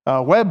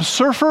web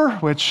surfer,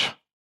 which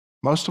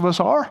most of us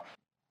are,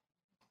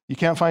 you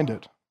can't find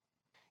it.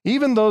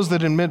 Even those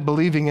that admit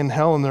believing in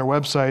hell in their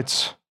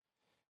websites,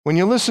 when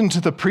you listen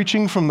to the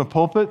preaching from the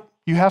pulpit,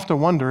 you have to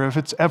wonder if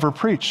it's ever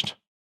preached.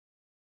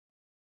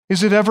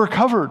 Is it ever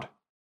covered?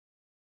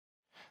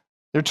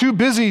 They're too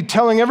busy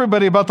telling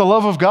everybody about the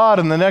love of God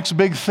and the next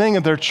big thing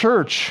at their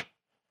church.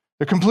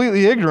 They're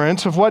completely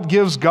ignorant of what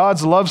gives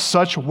God's love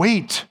such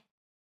weight.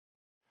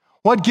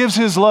 What gives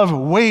his love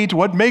weight?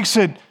 What makes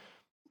it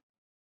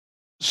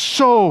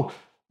so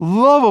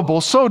lovable,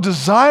 so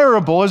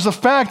desirable is the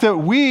fact that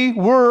we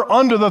were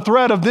under the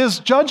threat of this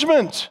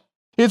judgment.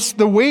 It's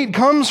the weight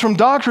comes from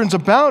doctrines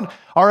about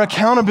our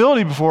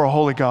accountability before a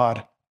holy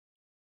God.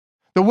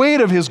 The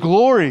weight of his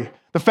glory,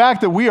 the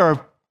fact that we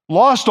are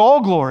lost all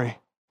glory,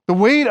 the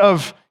weight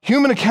of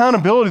human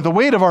accountability, the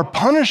weight of our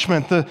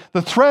punishment,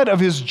 the threat of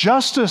his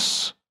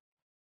justice.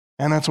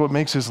 And that's what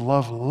makes his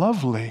love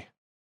lovely.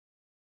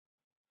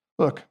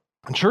 Look,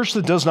 a church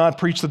that does not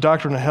preach the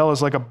doctrine of hell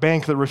is like a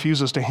bank that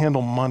refuses to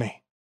handle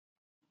money.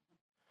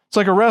 It's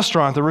like a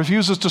restaurant that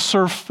refuses to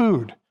serve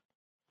food.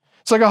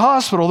 It's like a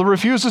hospital that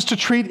refuses to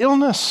treat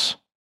illness.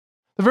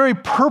 The very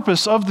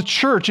purpose of the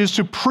church is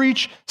to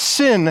preach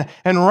sin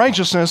and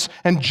righteousness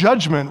and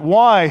judgment.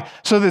 Why?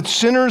 So that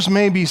sinners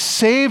may be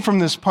saved from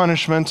this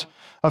punishment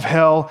of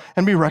hell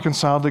and be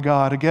reconciled to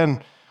God.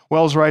 Again,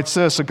 Wells writes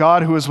this, a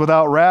God who is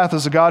without wrath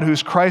is a God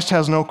whose Christ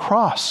has no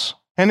cross.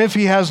 And if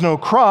he has no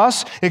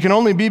cross, it can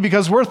only be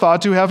because we're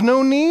thought to have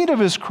no need of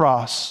his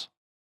cross.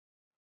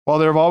 While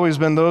there have always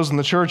been those in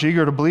the church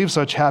eager to believe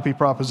such happy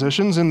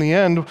propositions, in the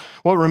end,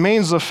 what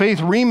remains is a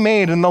faith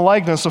remade in the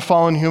likeness of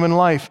fallen human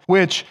life,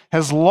 which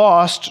has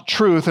lost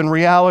truth and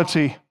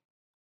reality.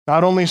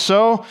 Not only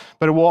so,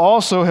 but it will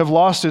also have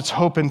lost its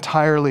hope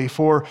entirely,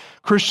 for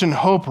Christian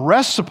hope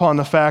rests upon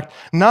the fact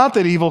not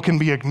that evil can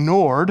be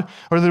ignored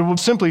or that it will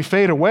simply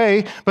fade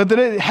away, but that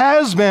it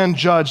has been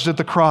judged at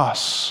the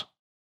cross.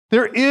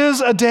 There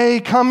is a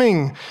day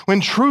coming when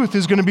truth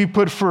is going to be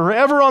put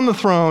forever on the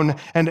throne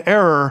and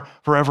error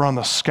forever on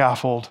the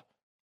scaffold.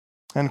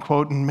 End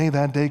quote, and may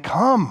that day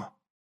come.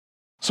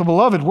 So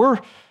beloved,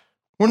 we're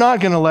not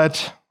going to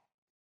let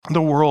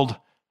the world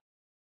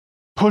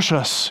push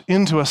us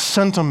into a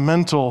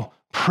sentimental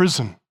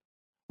prison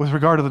with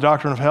regard to the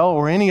doctrine of hell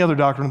or any other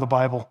doctrine of the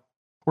Bible.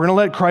 We're going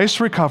to let Christ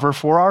recover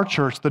for our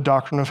church the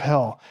doctrine of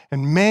hell,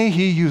 and may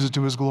he use it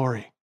to his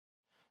glory.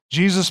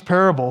 Jesus'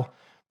 parable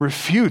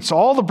refutes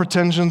all the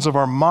pretensions of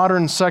our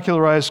modern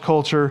secularized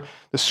culture,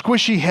 the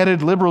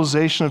squishy-headed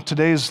liberalization of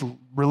today's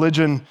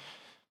religion,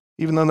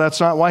 even though that's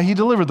not why he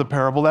delivered the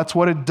parable, that's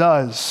what it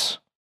does.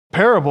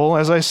 Parable,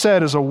 as I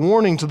said, is a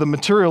warning to the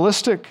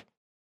materialistic,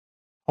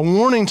 a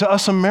warning to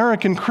us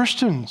American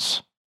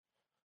Christians,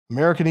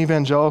 American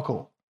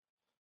evangelical,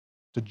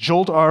 to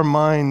jolt our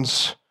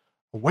minds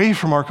away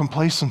from our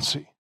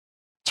complacency.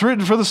 It's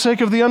written for the sake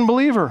of the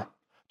unbeliever,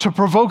 to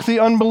provoke the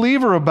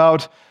unbeliever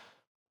about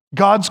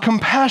God's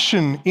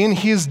compassion in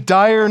his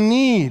dire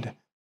need.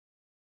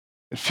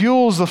 It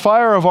fuels the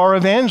fire of our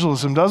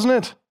evangelism, doesn't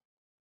it?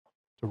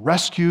 To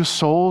rescue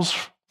souls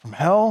from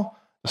hell,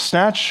 to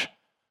snatch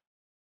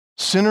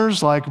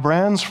sinners like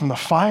brands from the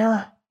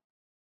fire.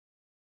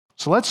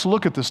 So let's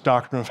look at this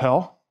doctrine of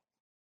hell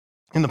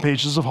in the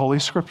pages of Holy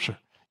Scripture.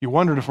 You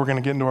wondered if we're going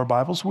to get into our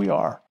Bibles? We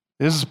are.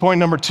 This is point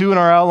number 2 in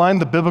our outline,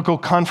 the biblical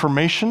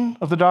confirmation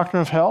of the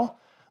doctrine of hell.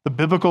 The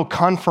biblical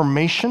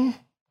confirmation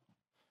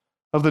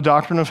of the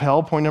doctrine of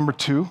hell, point number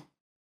 2.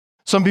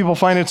 Some people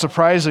find it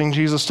surprising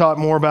Jesus taught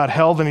more about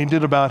hell than he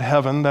did about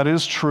heaven. That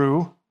is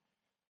true.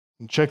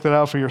 Check that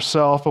out for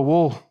yourself, but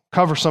we'll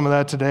cover some of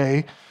that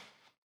today.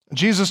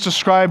 Jesus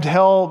described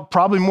hell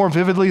probably more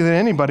vividly than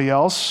anybody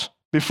else,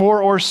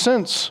 before or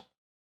since.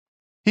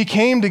 He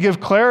came to give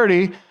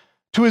clarity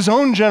to his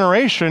own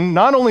generation,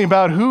 not only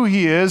about who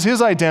he is,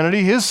 his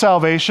identity, his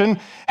salvation,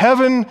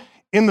 heaven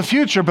in the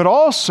future, but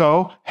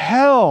also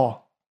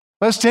hell,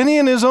 lest any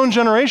in his own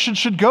generation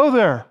should go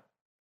there.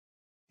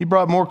 He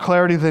brought more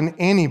clarity than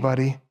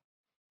anybody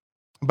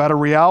about a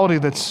reality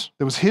that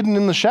was hidden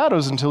in the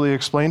shadows until he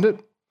explained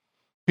it.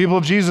 People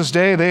of Jesus'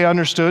 day, they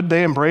understood,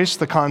 they embraced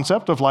the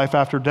concept of life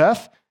after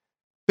death.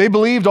 They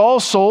believed all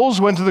souls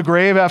went to the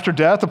grave after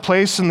death, a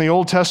place in the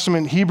Old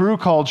Testament Hebrew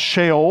called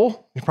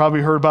Sheol. You've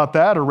probably heard about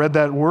that or read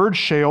that word,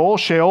 Sheol.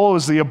 Sheol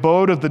is the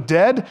abode of the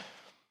dead.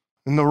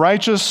 And the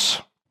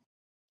righteous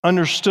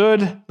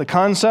understood the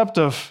concept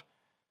of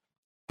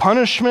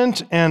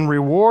punishment and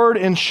reward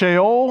in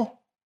Sheol.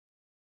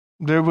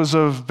 There was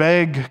a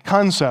vague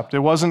concept. It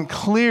wasn't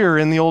clear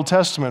in the Old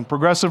Testament.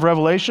 Progressive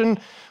revelation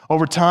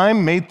over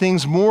time made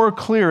things more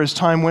clear as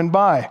time went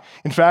by.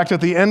 In fact,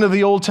 at the end of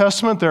the Old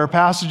Testament, there are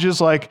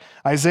passages like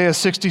Isaiah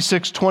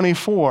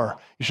 66:24.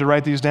 You should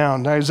write these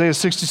down. Isaiah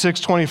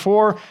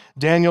 66:24,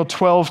 Daniel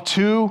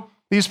 12:2.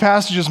 These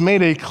passages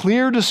made a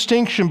clear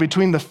distinction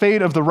between the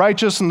fate of the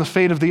righteous and the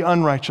fate of the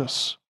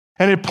unrighteous.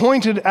 And it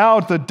pointed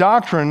out the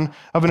doctrine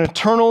of an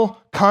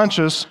eternal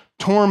conscious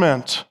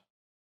torment.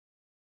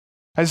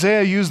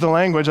 Isaiah used the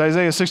language,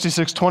 Isaiah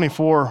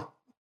 66:24,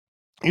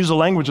 used the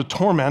language of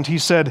torment. He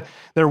said,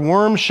 "Their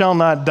worm shall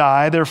not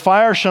die, their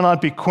fire shall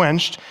not be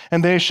quenched,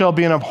 and they shall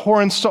be an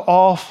abhorrence to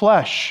all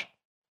flesh."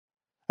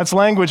 That's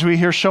language we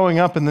hear showing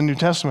up in the New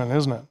Testament,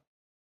 isn't it?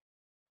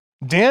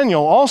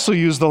 Daniel also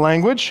used the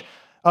language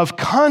of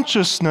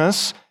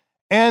consciousness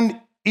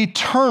and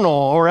eternal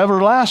or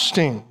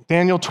everlasting.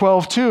 Daniel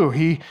 12:2,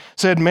 he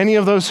said, "Many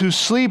of those who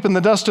sleep in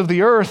the dust of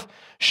the earth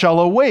shall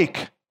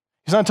awake."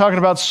 He's not talking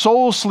about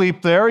soul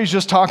sleep there. He's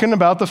just talking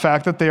about the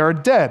fact that they are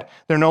dead.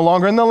 They're no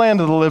longer in the land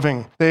of the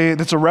living.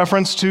 This is a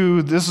reference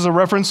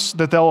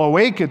that they'll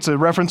awake. It's a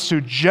reference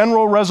to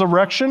general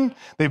resurrection.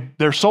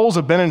 Their souls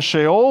have been in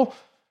Sheol,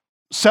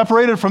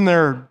 separated from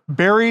their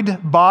buried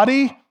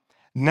body.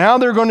 Now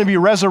they're going to be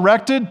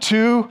resurrected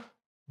to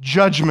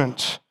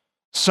judgment.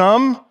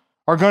 Some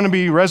are going to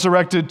be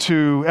resurrected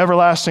to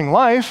everlasting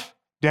life,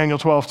 Daniel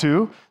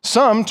 12:2.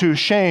 Some to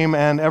shame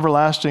and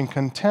everlasting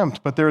contempt.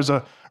 But there's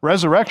a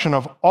resurrection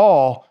of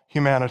all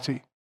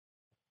humanity.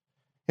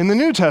 In the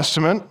New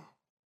Testament,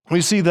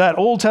 we see that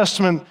Old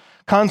Testament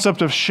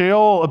concept of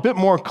Sheol a bit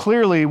more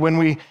clearly when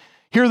we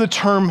hear the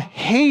term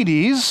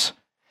Hades.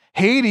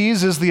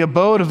 Hades is the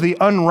abode of the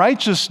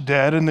unrighteous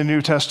dead in the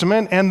New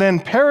Testament, and then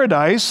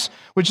paradise,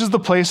 which is the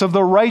place of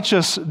the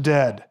righteous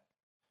dead.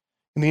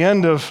 In the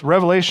end of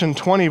Revelation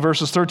 20,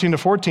 verses 13 to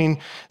 14, it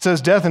says,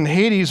 "Death and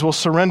Hades will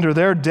surrender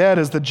their dead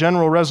as the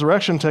general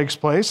resurrection takes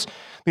place.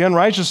 The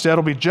unrighteous dead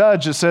will be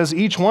judged," it says,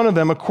 "each one of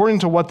them according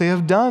to what they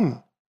have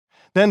done.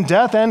 Then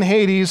death and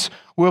Hades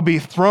will be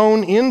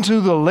thrown into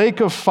the lake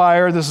of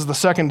fire." This is the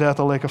second death,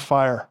 the lake of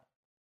fire.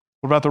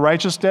 What about the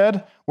righteous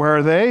dead? Where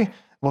are they?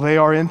 Well, they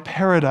are in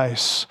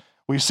paradise.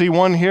 We see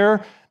one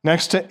here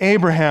next to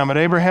Abraham, at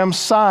Abraham's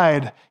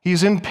side.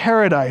 He's in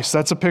paradise.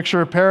 That's a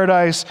picture of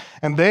paradise,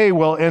 and they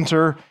will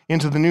enter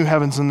into the new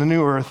heavens and the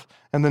new earth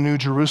and the new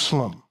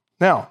Jerusalem.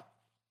 Now,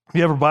 if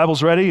you have your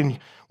Bibles ready and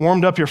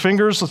warmed up your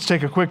fingers, let's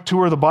take a quick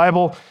tour of the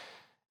Bible,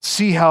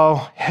 see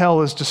how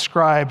hell is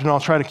described, and I'll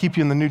try to keep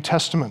you in the New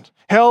Testament.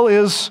 Hell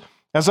is,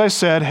 as I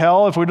said,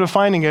 hell, if we're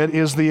defining it,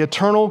 is the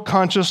eternal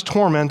conscious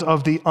torment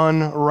of the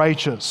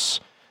unrighteous.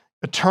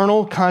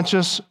 Eternal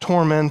conscious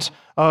torment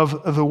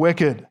of the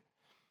wicked.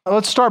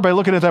 Let's start by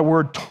looking at that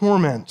word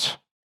torment.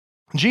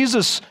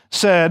 Jesus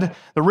said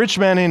the rich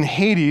man in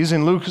Hades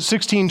in Luke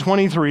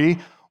 16:23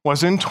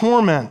 was in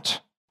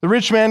torment. The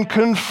rich man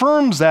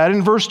confirms that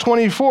in verse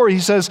 24. He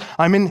says,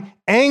 I'm in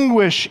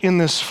anguish in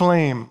this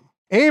flame.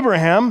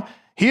 Abraham,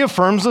 he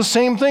affirms the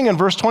same thing in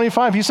verse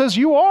 25. He says,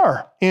 you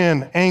are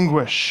in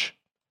anguish.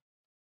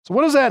 So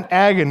what does that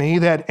agony,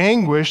 that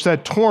anguish,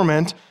 that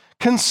torment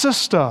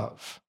consist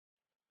of?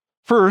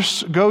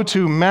 First, go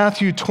to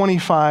Matthew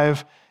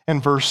 25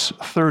 and verse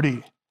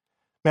 30.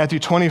 Matthew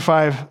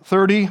 25,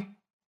 30.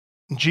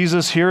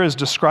 Jesus here is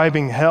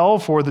describing hell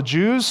for the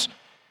Jews.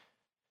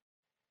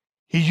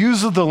 He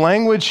uses the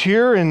language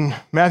here in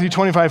Matthew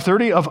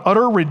 25:30 of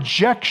utter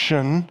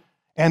rejection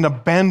and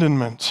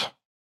abandonment.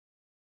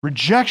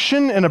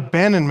 Rejection and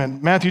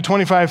abandonment. Matthew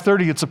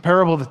 25:30, it's a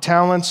parable of the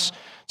talents.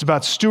 It's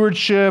about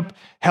stewardship.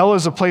 Hell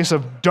is a place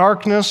of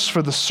darkness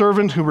for the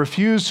servant who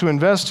refused to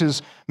invest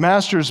his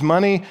master's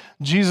money.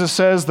 Jesus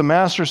says, the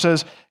master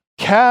says,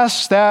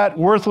 cast that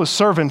worthless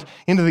servant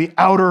into the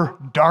outer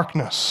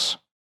darkness.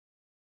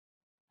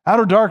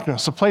 Outer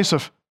darkness, a place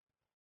of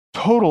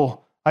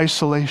total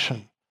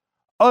isolation.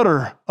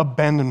 Utter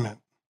abandonment.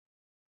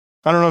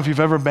 I don't know if you've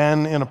ever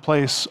been in a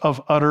place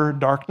of utter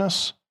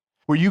darkness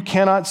where you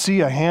cannot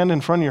see a hand in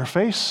front of your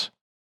face,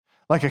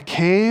 like a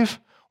cave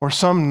or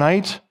some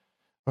night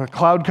or a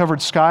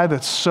cloud-covered sky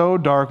that's so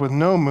dark with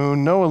no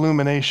moon, no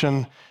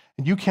illumination,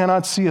 and you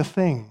cannot see a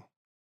thing.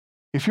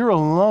 If you're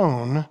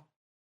alone,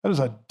 that is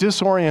a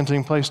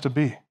disorienting place to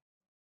be.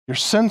 Your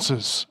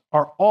senses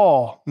are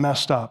all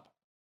messed up.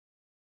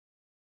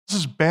 This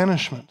is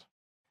banishment.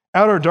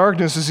 Outer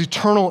darkness is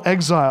eternal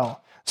exile.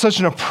 Such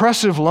an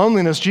oppressive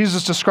loneliness,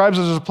 Jesus describes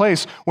it as a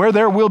place where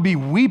there will be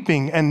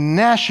weeping and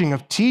gnashing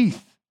of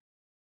teeth.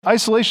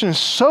 Isolation is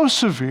so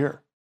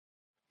severe,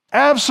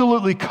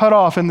 absolutely cut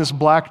off in this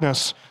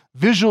blackness.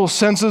 Visual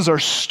senses are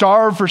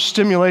starved for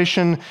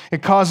stimulation.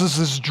 It causes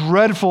this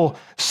dreadful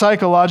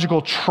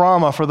psychological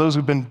trauma for those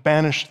who've been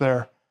banished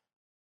there.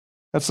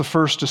 That's the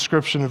first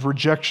description of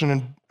rejection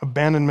and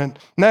abandonment.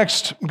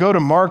 Next, go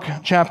to Mark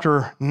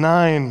chapter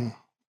 9.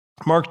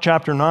 Mark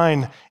chapter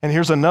 9, and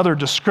here's another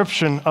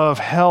description of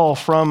hell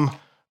from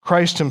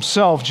Christ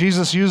himself.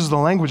 Jesus uses the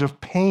language of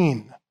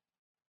pain.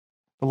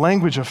 The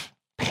language of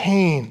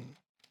pain.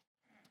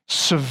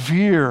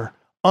 Severe,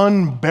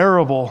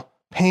 unbearable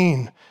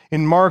pain.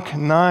 In Mark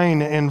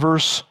 9 and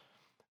verse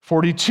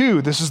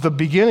 42, this is the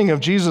beginning of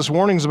Jesus'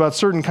 warnings about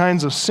certain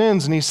kinds of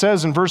sins, and he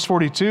says in verse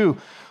 42,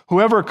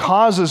 whoever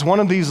causes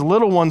one of these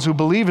little ones who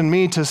believe in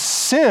me to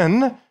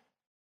sin,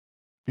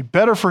 be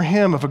better for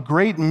him if a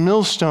great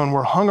millstone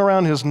were hung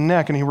around his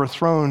neck and he were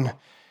thrown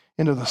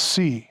into the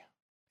sea.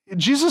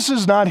 Jesus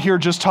is not here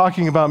just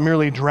talking about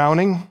merely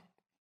drowning.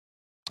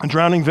 A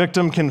drowning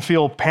victim can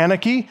feel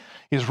panicky.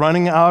 He's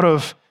running out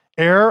of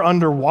air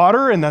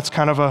underwater, and that's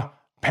kind of a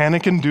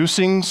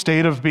panic-inducing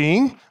state of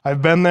being.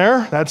 I've been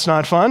there. That's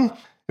not fun.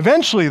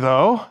 Eventually,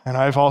 though, and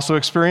I've also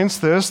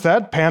experienced this,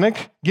 that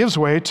panic gives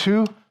way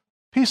to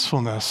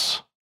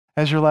peacefulness.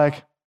 As you're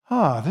like,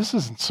 this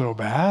isn't so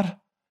bad.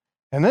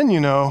 And then you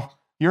know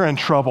you're in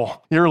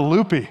trouble. You're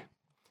loopy.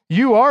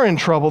 You are in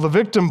trouble. The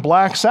victim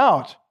blacks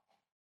out,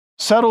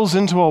 settles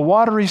into a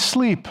watery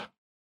sleep.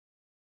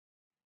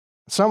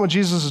 It's not what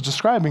Jesus is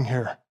describing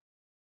here.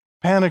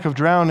 Panic of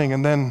drowning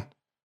and then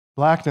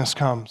blackness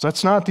comes.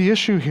 That's not the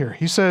issue here.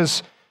 He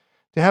says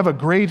to have a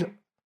great,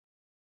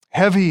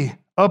 heavy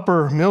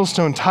upper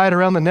millstone tied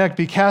around the neck,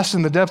 be cast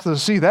in the depth of the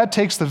sea. That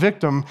takes the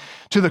victim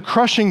to the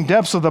crushing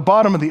depths of the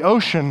bottom of the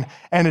ocean,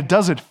 and it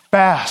does it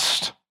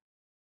fast.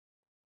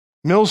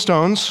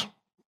 Millstones,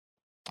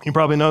 you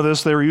probably know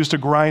this, they were used to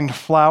grind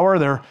flour.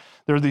 They're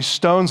these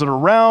stones that are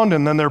round,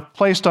 and then they're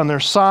placed on their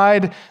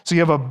side. So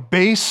you have a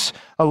base,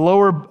 a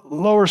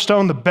lower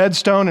stone, the bed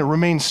stone. It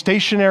remains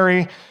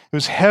stationary. It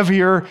was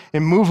heavier,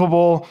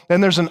 immovable.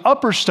 Then there's an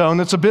upper stone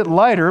that's a bit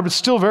lighter, but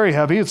still very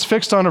heavy. It's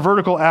fixed on a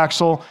vertical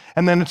axle,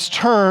 and then it's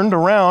turned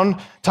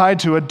around, tied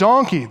to a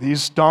donkey.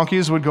 These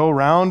donkeys would go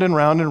round and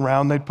round and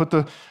round. They'd put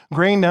the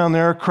grain down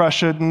there,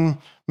 crush it, and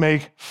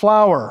make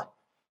flour.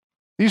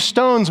 These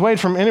stones weighed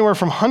from anywhere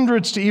from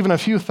hundreds to even a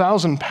few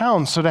thousand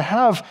pounds. So to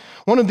have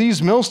one of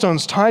these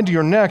millstones tied to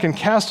your neck and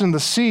cast into the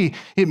sea,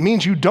 it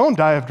means you don't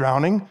die of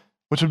drowning,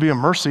 which would be a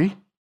mercy.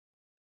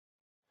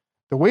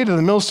 The weight of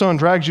the millstone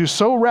drags you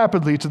so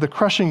rapidly to the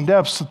crushing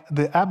depths,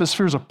 the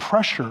atmospheres of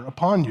pressure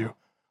upon you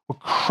will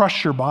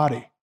crush your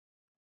body.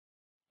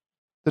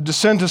 The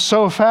descent is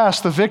so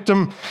fast, the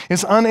victim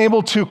is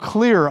unable to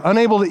clear,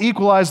 unable to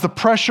equalize the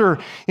pressure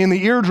in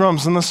the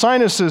eardrums and the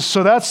sinuses,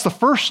 so that's the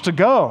first to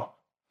go.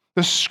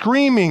 The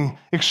screaming,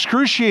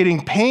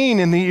 excruciating pain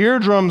in the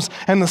eardrums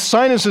and the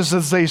sinuses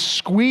as they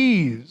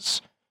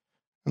squeeze.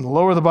 And the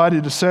lower the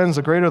body descends,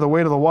 the greater the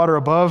weight of the water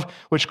above,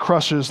 which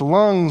crushes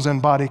lungs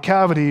and body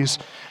cavities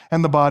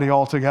and the body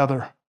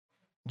altogether.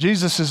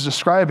 Jesus is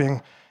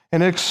describing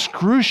an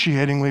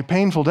excruciatingly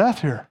painful death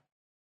here.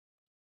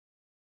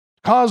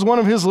 Cause one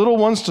of his little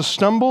ones to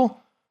stumble.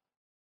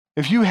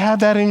 If you had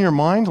that in your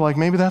mind, like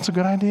maybe that's a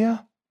good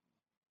idea,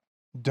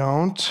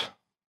 don't.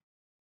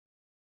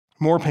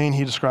 More pain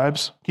he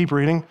describes. Keep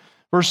reading.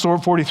 Verse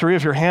 43,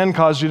 if your hand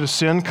caused you to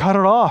sin, cut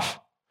it off.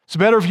 It's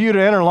better for you to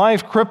enter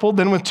life crippled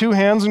than with two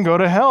hands and go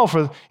to hell,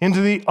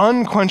 into the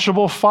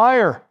unquenchable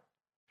fire.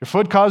 If your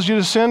foot caused you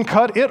to sin,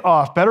 cut it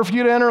off. Better for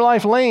you to enter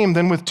life lame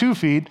than with 2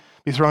 feet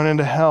be thrown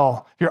into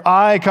hell. If your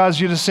eye caused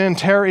you to sin,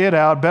 tear it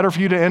out. Better for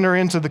you to enter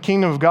into the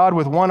kingdom of God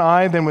with one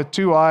eye than with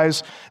 2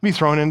 eyes be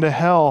thrown into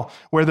hell,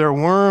 where their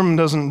worm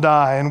doesn't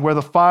die and where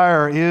the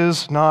fire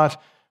is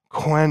not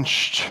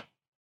quenched.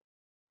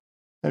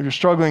 If you're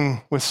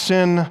struggling with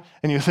sin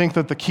and you think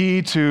that the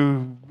key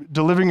to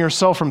delivering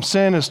yourself from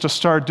sin is to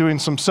start doing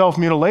some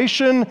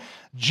self-mutilation,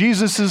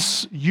 Jesus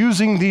is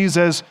using these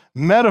as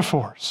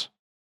metaphors,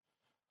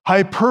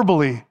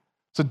 hyperbole.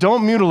 So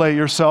don't mutilate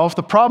yourself.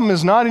 The problem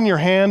is not in your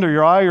hand or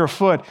your eye or your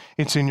foot.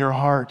 It's in your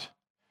heart.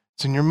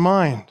 It's in your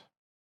mind.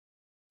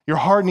 Your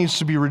heart needs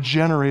to be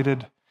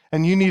regenerated,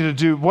 and you need to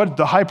do what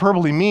the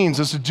hyperbole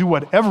means is to do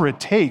whatever it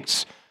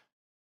takes,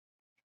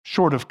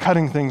 short of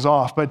cutting things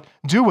off, but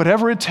do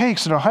whatever it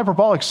takes in a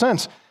hyperbolic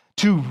sense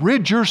to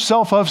rid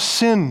yourself of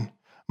sin.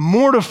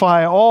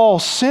 Mortify all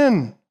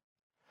sin.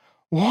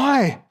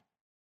 Why?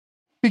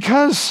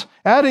 Because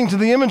adding to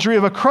the imagery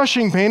of a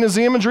crushing pain is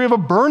the imagery of a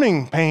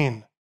burning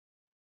pain.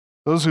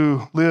 Those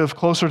who live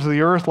closer to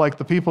the earth, like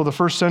the people of the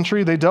first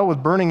century, they dealt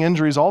with burning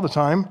injuries all the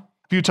time.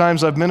 A few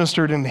times I've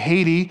ministered in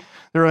Haiti.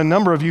 There are a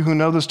number of you who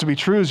know this to be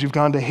true as you've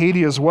gone to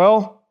Haiti as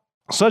well.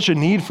 Such a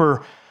need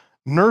for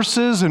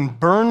nurses and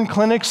burn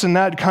clinics in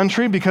that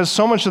country because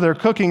so much of their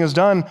cooking is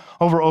done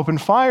over open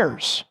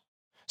fires.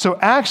 So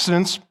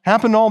accidents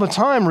happen all the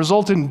time,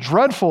 result in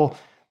dreadful,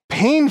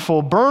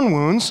 painful burn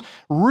wounds.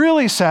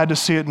 Really sad to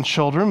see it in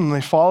children when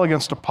they fall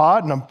against a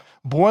pot and a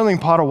boiling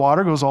pot of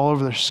water goes all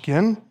over their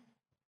skin.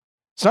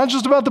 It's not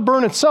just about the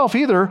burn itself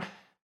either.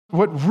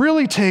 What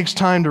really takes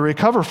time to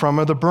recover from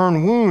are the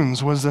burn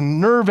wounds, was the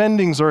nerve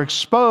endings are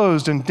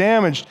exposed and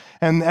damaged,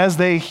 and as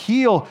they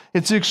heal,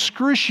 it's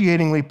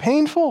excruciatingly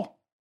painful.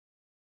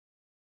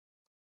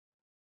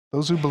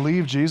 Those who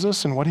believe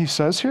Jesus and what he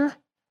says here,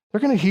 they're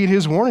going to heed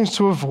his warnings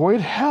to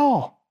avoid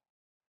hell,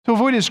 to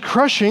avoid his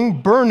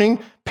crushing, burning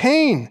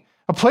pain,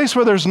 a place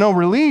where there's no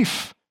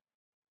relief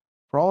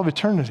for all of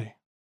eternity.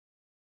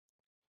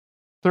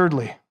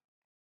 Thirdly,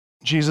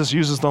 Jesus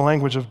uses the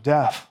language of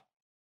death.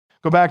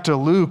 Go back to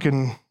Luke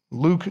in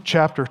Luke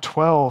chapter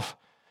 12.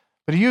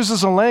 But he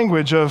uses a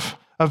language of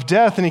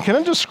death, and he kind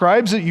of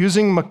describes it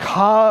using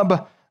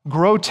macabre,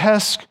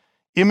 grotesque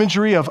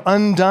imagery of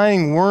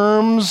undying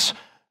worms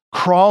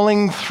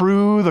crawling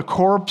through the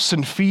corpse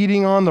and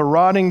feeding on the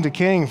rotting,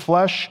 decaying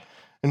flesh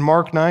in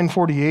Mark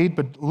 9:48.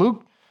 But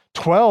Luke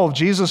 12,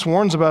 Jesus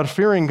warns about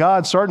fearing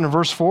God. Starting in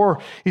verse 4,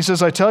 he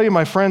says, I tell you,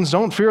 my friends,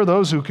 don't fear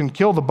those who can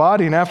kill the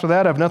body, and after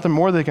that have nothing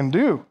more they can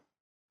do.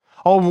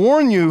 I'll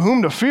warn you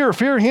whom to fear.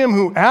 Fear him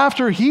who,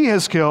 after he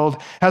has killed,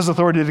 has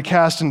authority to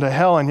cast into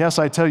hell. And yes,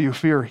 I tell you,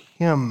 fear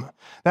him.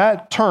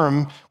 That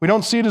term, we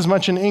don't see it as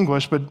much in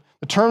English, but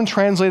the term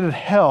translated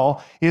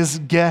hell is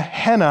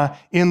Gehenna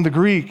in the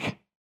Greek.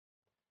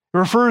 It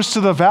refers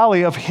to the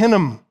valley of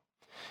Hinnom.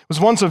 It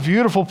was once a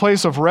beautiful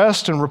place of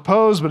rest and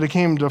repose, but it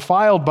became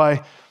defiled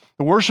by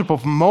the worship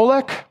of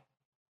Molech.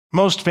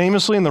 Most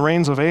famously, in the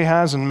reigns of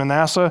Ahaz and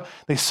Manasseh,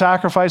 they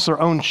sacrificed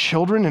their own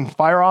children in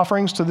fire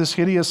offerings to this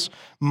hideous,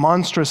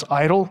 monstrous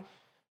idol.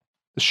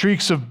 The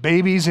shrieks of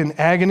babies in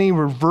agony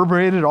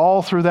reverberated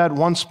all through that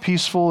once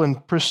peaceful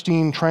and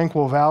pristine,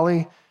 tranquil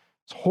valley.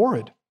 It's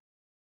horrid.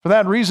 For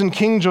that reason,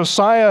 King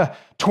Josiah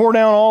tore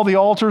down all the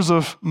altars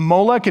of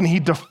Molech, and he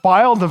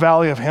defiled the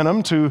valley of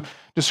Hinnom to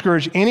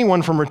discourage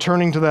anyone from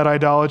returning to that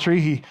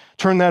idolatry. He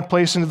turned that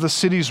place into the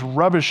city's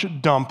rubbish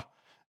dump,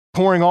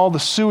 pouring all the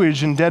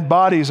sewage and dead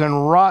bodies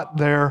and rot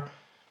there.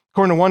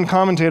 According to one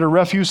commentator,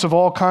 refuse of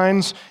all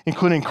kinds,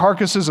 including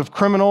carcasses of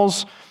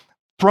criminals,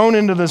 thrown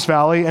into this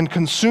valley and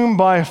consumed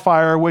by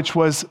fire, which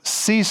was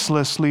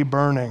ceaselessly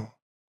burning.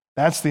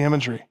 That's the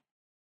imagery.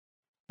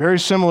 Very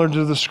similar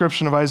to the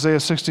description of Isaiah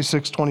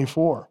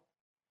 66:24.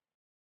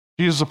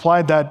 Jesus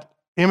applied that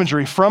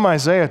imagery from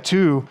Isaiah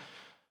to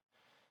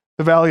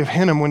the valley of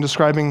Hinnom when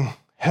describing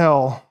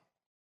hell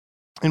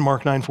in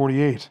Mark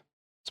 9:48.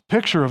 It's a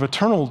picture of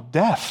eternal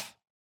death,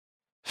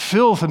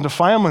 filth and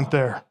defilement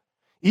there,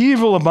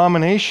 evil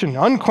abomination,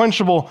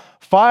 unquenchable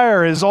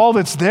fire is all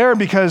that's there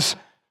because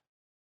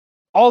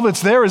all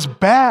that's there is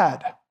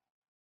bad.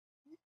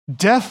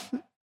 Death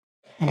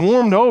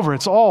warmed over,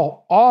 it's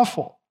all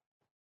awful.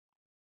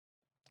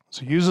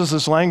 So he uses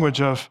this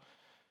language of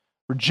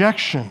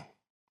rejection,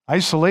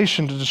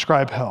 isolation to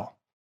describe hell.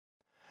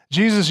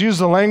 Jesus used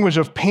the language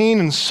of pain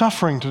and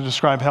suffering to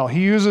describe hell.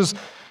 He uses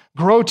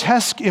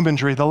grotesque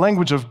imagery, the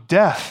language of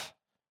death,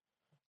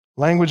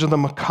 language of the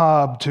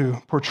macabre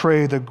to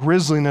portray the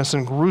grisliness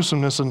and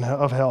gruesomeness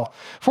of hell.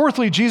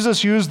 Fourthly,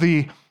 Jesus used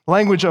the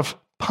language of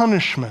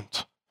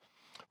punishment,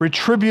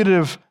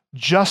 retributive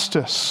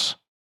justice,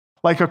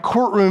 like a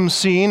courtroom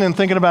scene and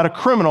thinking about a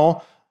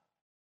criminal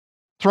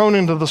thrown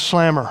into the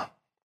slammer.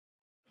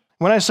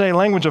 When I say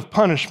language of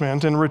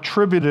punishment and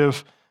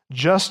retributive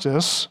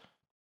justice,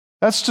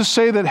 that's to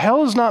say that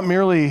hell is not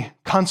merely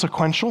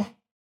consequential.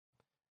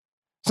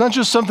 It's not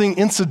just something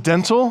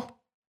incidental,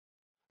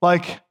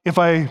 like if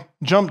I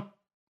jump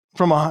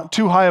from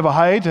too high of a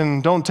height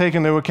and don't take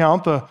into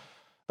account the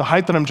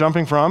height that I'm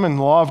jumping from and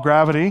the law of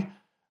gravity,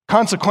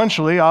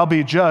 consequentially, I'll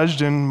be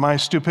judged in my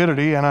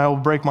stupidity and I will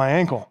break my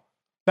ankle.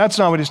 That's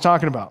not what he's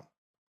talking about.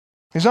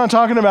 He's not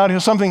talking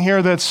about something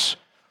here that's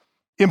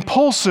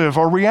impulsive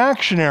or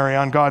reactionary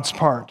on God's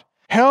part.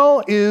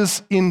 Hell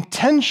is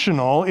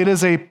intentional. It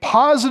is a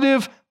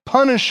positive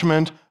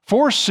punishment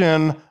for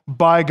sin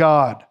by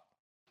God.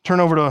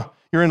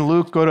 You're in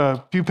Luke, go to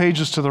a few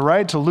pages to the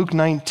right to Luke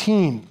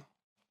 19.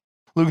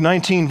 Luke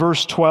 19,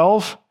 verse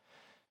 12.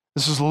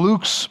 This is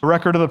Luke's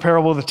record of the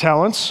parable of the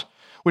talents,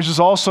 which is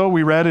also,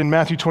 we read in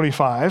Matthew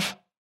 25.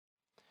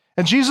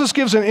 And Jesus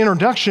gives an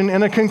introduction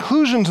and a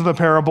conclusion to the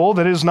parable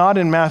that is not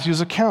in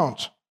Matthew's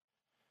account.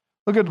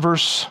 Look at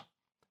verse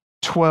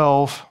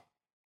 12.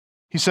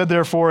 He said,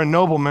 therefore, a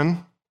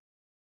nobleman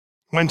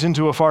went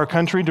into a far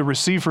country to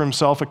receive for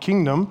himself a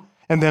kingdom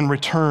and then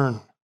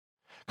return.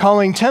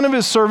 Calling 10 of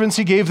his servants,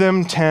 he gave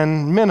them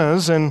 10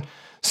 minas and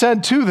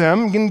said to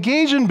them,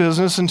 engage in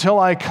business until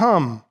I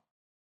come.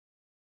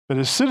 But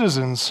his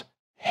citizens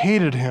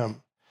hated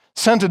him,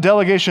 sent a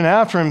delegation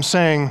after him,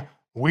 saying,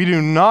 we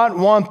do not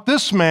want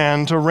this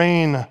man to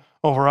reign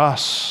over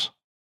us.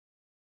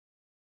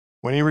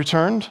 When he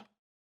returned,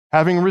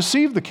 having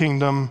received the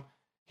kingdom,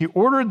 he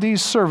ordered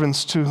these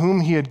servants to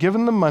whom he had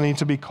given the money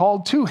to be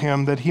called to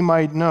him that he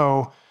might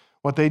know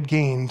what they'd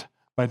gained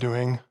by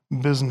doing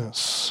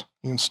business.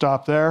 You can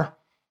stop there.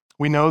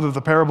 We know that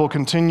the parable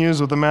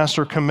continues with the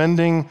master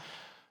commending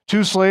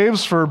 2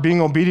 slaves for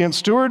being obedient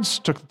stewards,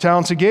 took the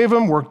talents he gave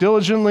them, worked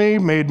diligently,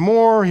 made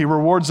more. He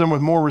rewards them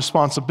with more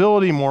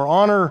responsibility, more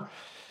honor.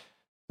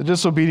 The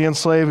disobedient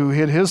slave who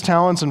hid his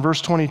talents, in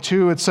verse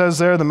 22, it says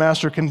there, the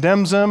master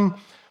condemns him,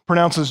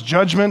 pronounces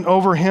judgment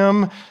over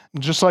him.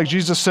 Just like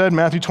Jesus said,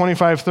 Matthew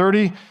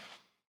 25:30,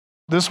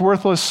 this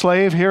worthless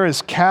slave here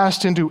is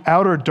cast into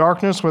outer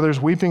darkness where there's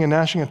weeping and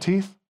gnashing of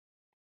teeth.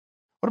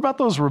 What about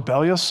those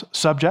rebellious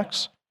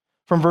subjects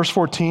from verse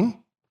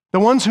 14? The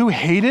ones who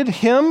hated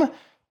him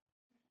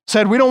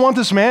said, we don't want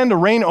this man to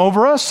reign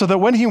over us, so that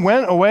when he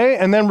went away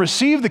and then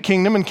received the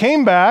kingdom and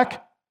came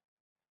back,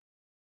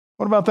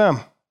 what about them?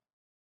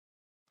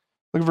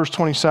 Look at verse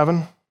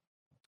 27.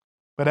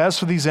 But as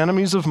for these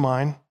enemies of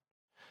mine,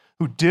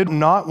 who did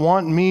not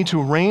want me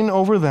to reign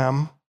over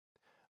them,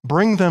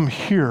 bring them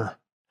here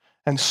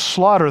and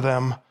slaughter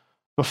them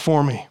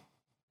before me.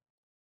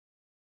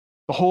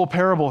 The whole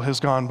parable has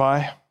gone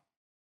by.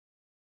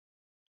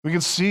 We can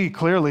see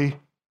clearly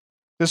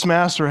this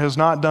master has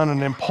not done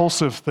an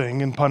impulsive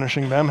thing in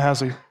punishing them, has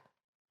he?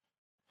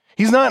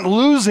 He's not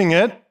losing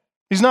it.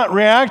 He's not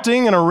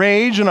reacting in a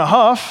rage and a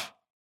huff.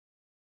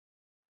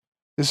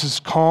 This is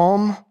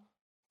calm,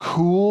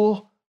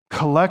 cool,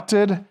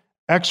 collected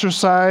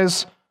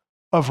exercise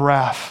of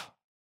wrath.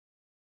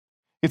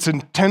 It's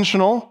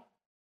intentional,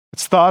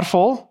 it's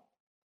thoughtful,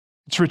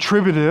 it's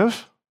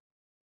retributive.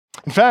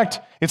 In fact,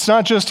 it's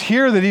not just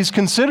here that he's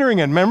considering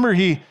it. Remember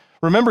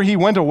he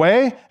went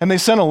away and they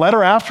sent a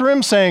letter after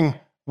him saying,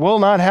 we'll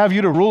not have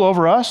you to rule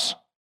over us.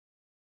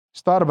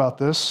 He's thought about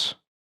this.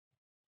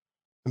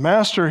 The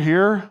master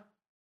here,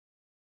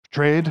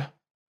 portrayed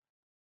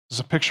as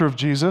a picture of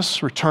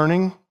Jesus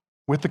returning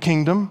with the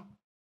kingdom.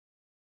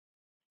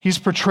 He's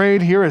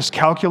portrayed here as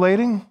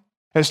calculating,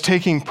 as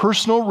taking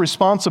personal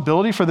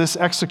responsibility for this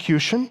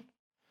execution.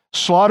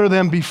 Slaughter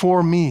them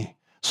before me.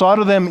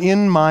 Slaughter them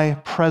in my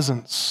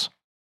presence.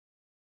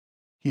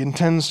 He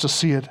intends to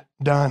see it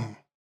done.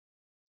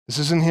 This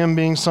isn't him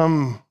being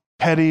some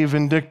petty,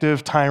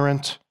 vindictive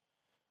tyrant.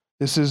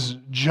 This is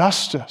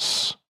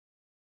justice,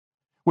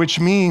 which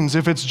means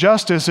if it's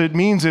justice, it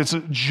means it's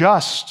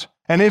just.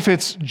 And if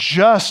it's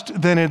just,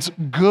 then it's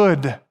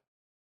good.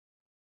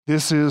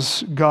 This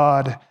is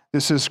God.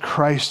 This is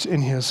Christ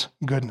in his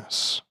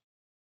goodness.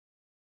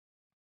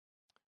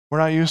 We're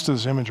not used to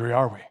this imagery,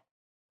 are we?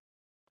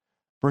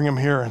 Bring him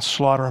here and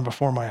slaughter him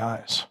before my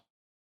eyes.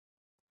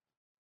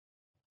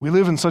 We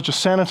live in such a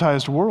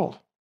sanitized world.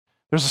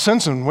 There's a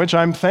sense in which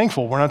I'm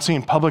thankful we're not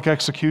seeing public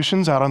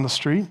executions out on the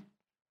street,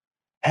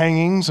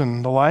 hangings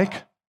and the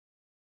like.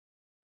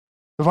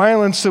 The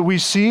violence that we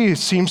see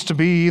seems to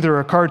be either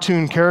a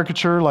cartoon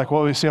caricature like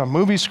what we see on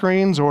movie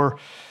screens or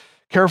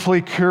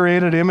carefully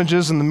curated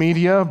images in the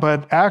media,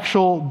 but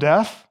actual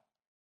death,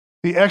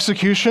 the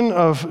execution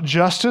of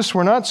justice,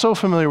 we're not so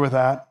familiar with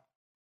that.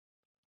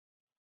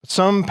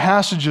 Some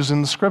passages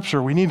in the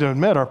scripture, we need to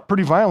admit, are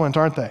pretty violent,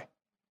 aren't they?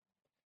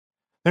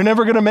 They're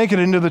never going to make it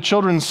into the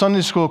children's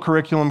Sunday school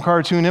curriculum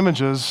cartoon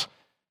images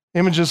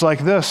like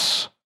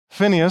this: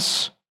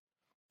 Phineas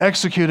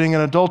executing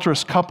an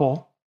adulterous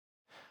couple,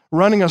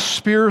 running a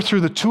spear through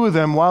the 2 of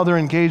them while they're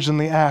engaged in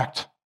the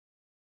act.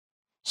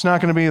 It's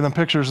not going to be in the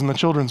pictures in the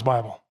children's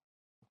Bible.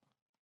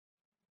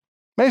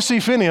 May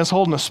see Phineas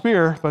holding a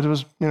spear, but it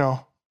was,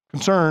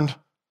 concerned,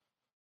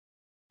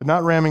 but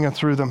not ramming it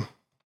through them.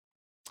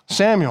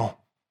 Samuel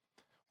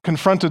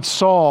confronted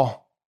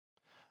Saul,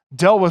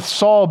 dealt with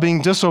Saul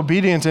being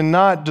disobedient and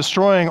not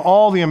destroying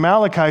all the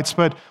Amalekites.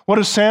 But what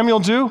does Samuel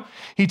do?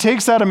 He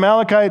takes that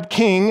Amalekite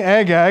king,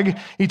 Agag,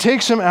 he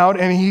takes him out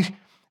and he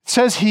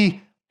says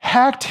he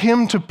hacked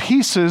him to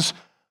pieces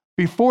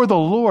before the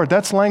Lord.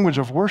 That's language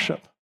of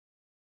worship.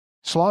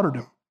 Slaughtered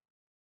him.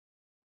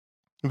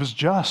 It was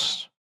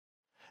just.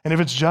 And if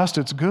it's just,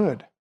 it's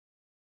good.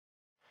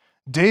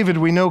 David,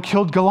 we know,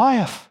 killed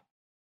Goliath.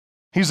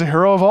 He's the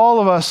hero of all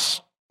of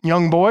us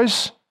young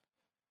boys.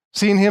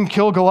 Seeing him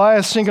kill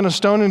Goliath, sinking a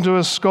stone into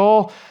his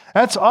skull,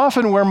 that's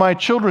often where my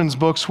children's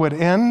books would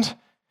end.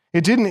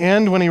 It didn't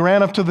end when he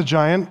ran up to the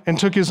giant and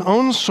took his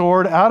own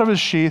sword out of his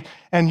sheath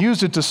and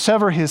used it to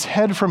sever his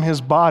head from his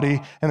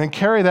body and then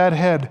carry that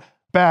head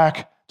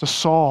back to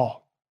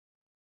Saul.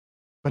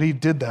 But he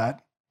did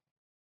that.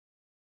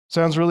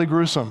 Sounds really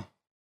gruesome.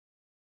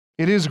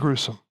 It is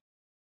gruesome.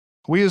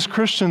 We as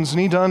Christians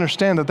need to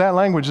understand that that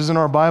language is in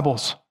our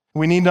Bibles.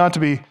 We need not to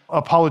be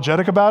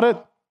apologetic about it,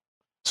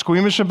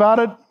 squeamish about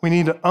it. We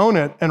need to own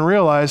it and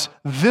realize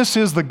this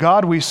is the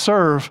God we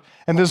serve,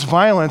 and this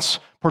violence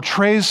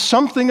portrays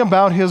something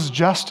about his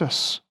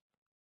justice.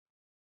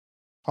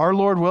 Our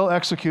Lord will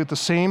execute the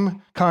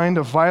same kind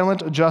of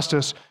violent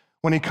justice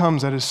when he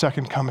comes at his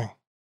second coming.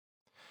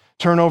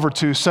 Turn over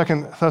to 2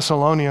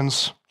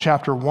 Thessalonians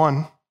chapter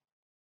 1,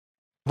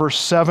 verse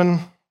 7.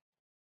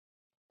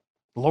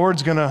 The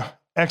Lord's going to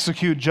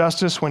execute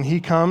justice when he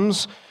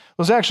comes.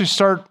 Let's actually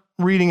start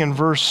reading in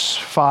verse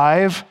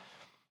 5.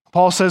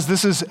 Paul says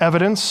this is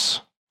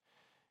evidence.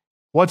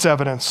 What's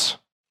evidence?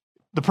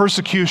 The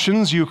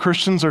persecutions you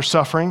Christians are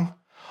suffering,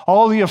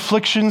 all the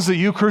afflictions that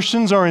you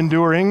Christians are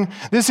enduring,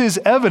 this is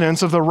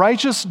evidence of the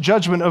righteous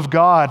judgment of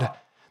God,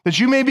 that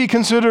you may be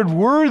considered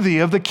worthy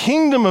of the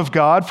kingdom of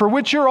God for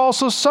which you're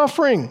also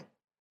suffering.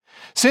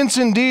 Since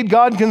indeed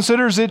God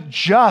considers it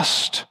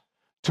just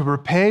to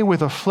repay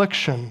with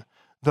affliction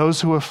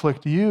those who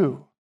afflict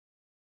you.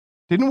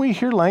 Didn't we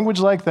hear language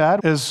like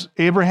that as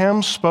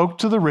Abraham spoke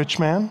to the rich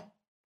man?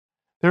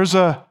 There's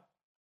a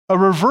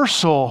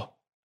reversal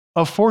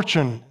of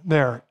fortune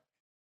there.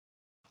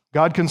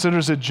 God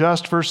considers it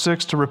just, verse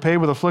 6, to repay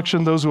with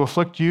affliction those who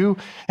afflict you,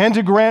 and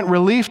to grant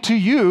relief to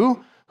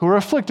you who are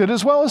afflicted,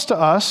 as well as to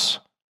us,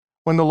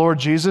 when the Lord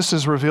Jesus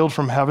is revealed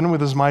from heaven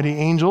with his mighty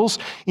angels,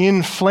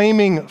 in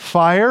flaming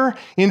fire,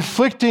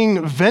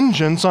 inflicting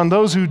vengeance on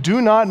those who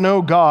do not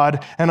know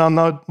God and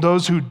on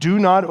those who do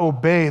not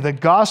obey the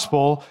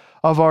gospel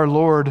of our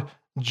Lord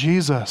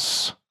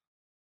Jesus.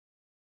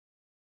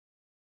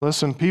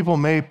 Listen, people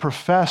may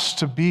profess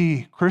to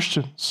be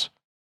Christians.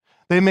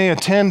 They may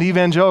attend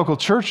evangelical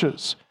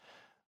churches.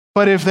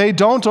 But if they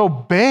don't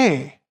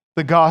obey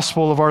the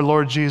gospel of our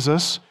Lord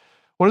Jesus,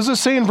 what does it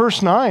say in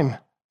verse 9?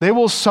 They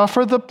will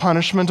suffer the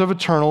punishment of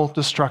eternal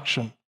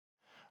destruction,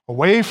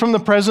 away from the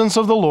presence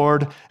of the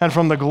Lord and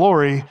from the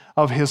glory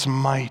of his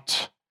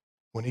might,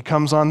 when he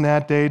comes on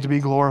that day to be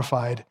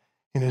glorified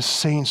in his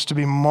saints, to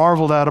be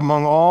marveled at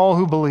among all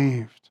who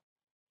believed,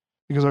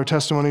 because our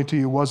testimony to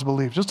you was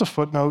believed. Just a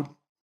footnote.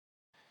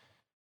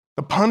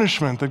 The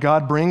punishment that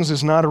God brings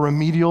is not a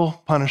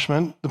remedial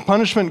punishment. The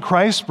punishment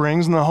Christ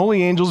brings and the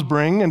holy angels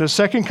bring in his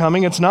second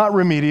coming, it's not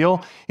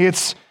remedial.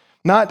 It's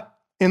not,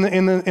 in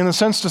the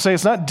sense to say,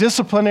 it's not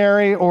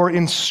disciplinary or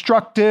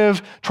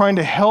instructive, trying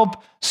to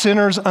help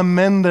sinners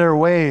amend their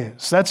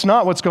ways. That's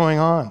not what's going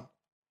on.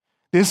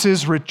 This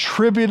is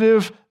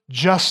retributive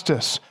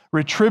justice,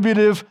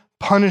 retributive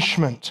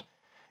punishment.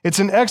 It's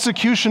an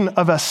execution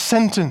of a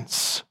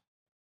sentence,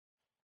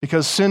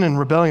 because sin and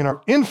rebellion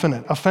are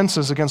infinite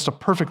offenses against a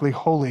perfectly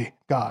holy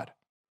God.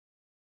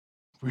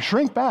 We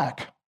shrink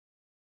back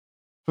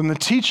from the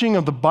teaching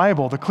of the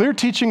Bible, the clear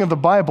teaching of the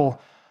Bible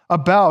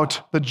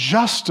about the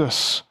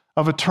justice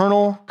of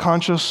eternal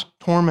conscious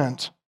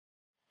torment.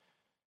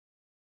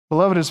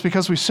 Beloved, it's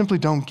because we simply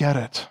don't get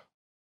it.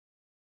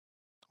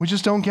 We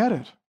just don't get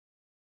it.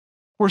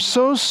 We're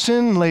so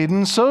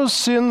sin-laden, so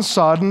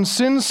sin-sodden,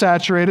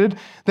 sin-saturated,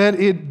 that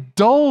it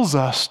dulls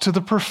us to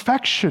the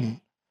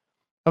perfection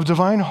of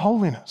divine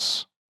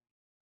holiness.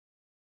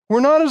 We're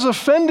not as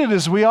offended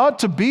as we ought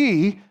to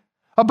be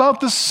about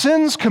the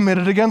sins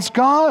committed against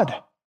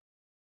God.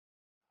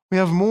 We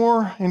have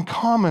more in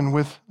common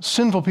with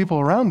sinful people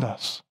around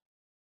us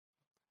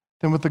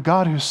than with the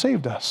God who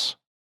saved us.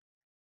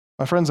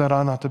 My friends, that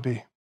ought not to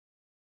be.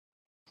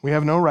 We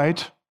have no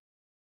right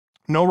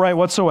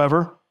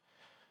whatsoever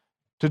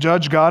to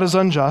judge God as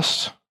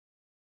unjust.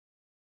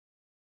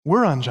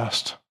 We're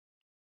unjust.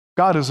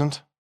 God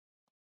isn't.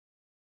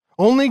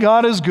 Only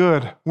God is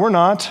good. We're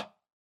not.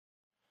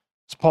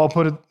 As Paul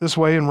put it this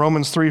way in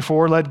Romans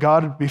 3:4, let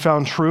God be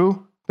found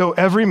true, though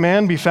every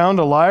man be found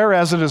a liar,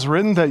 as it is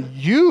written, that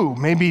you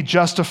may be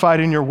justified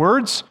in your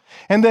words,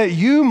 and that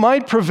you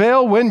might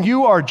prevail when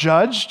you are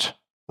judged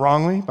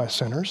wrongly by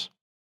sinners.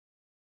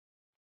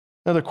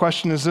 Another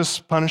question, is this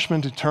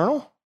punishment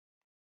eternal?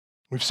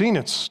 We've seen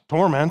it's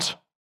torment.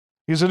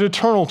 Is it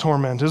eternal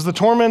torment? Is the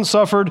torment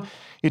suffered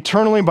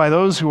eternally by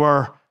those who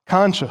are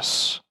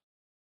conscious?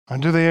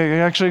 And do they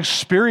actually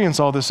experience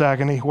all this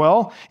agony?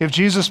 Well, if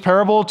Jesus'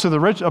 parable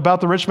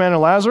about the rich man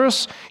and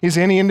Lazarus is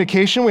any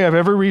indication, we have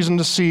every reason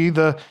to see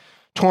the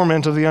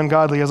torment of the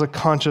ungodly as a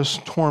conscious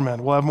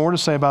torment. We'll have more to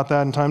say about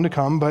that in time to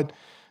come, but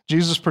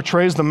Jesus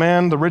portrays the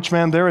rich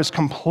man there, as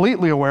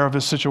completely aware of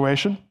his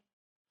situation.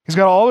 He's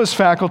got all his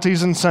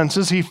faculties and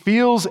senses. He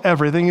feels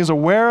everything. He's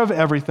aware of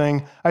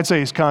everything. I'd say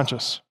he's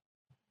conscious.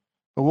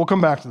 But we'll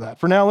come back to that.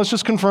 For now, let's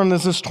just confirm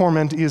that this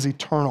torment is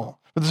eternal.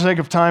 For the sake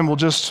of time, we'll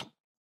just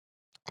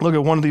look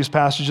at one of these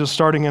passages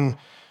starting in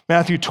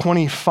Matthew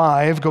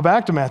 25. Go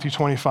back to Matthew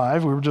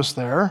 25. We were just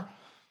there.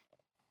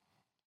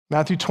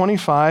 Matthew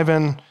 25,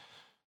 and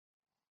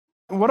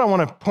what I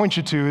want to point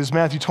you to is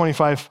Matthew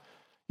 25.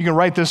 You can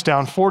write this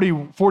down,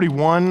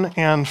 41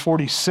 and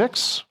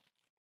 46.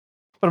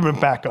 But I'm going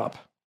to back up.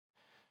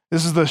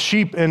 This is the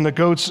sheep and the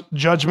goats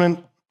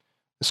judgment.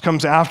 This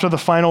comes after the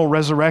final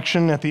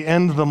resurrection at the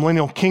end of the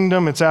millennial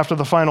kingdom. It's after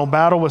the final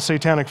battle with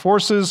satanic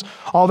forces.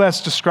 All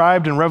that's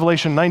described in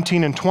Revelation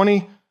 19 and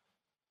 20.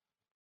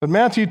 But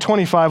Matthew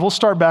 25, we'll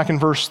start back in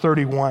verse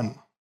 31.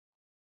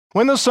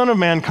 When the Son of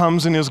Man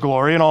comes in his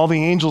glory and all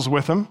the angels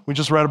with him, we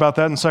just read about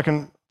that in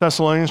 2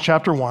 Thessalonians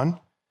chapter 1,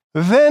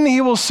 then he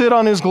will sit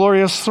on his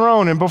glorious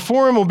throne, and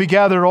before him will be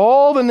gathered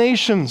all the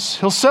nations.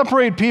 He'll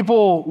separate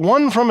people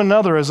one from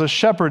another as a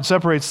shepherd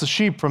separates the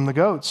sheep from the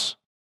goats.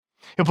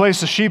 He'll place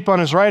the sheep on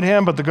his right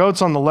hand, but the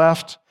goats on the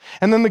left.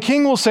 And then the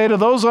king will say to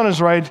those on his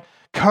right,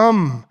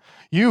 "Come,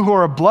 you who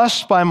are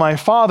blessed by my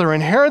Father,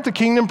 inherit the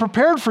kingdom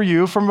prepared for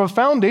you from the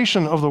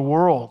foundation of the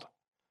world.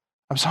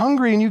 I was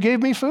hungry, and you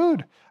gave me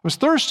food. I was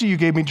thirsty, you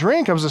gave me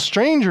drink. I was a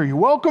stranger, you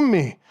welcomed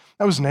me.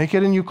 I was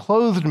naked, and you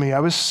clothed me.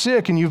 I was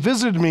sick, and you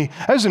visited me.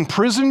 I was in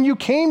prison, you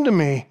came to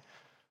me."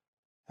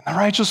 And the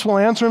righteous will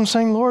answer him,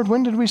 saying, "Lord,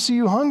 when did we see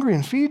you hungry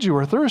and feed you,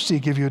 or thirsty,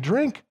 give you a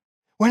drink?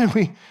 When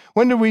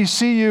did we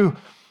see you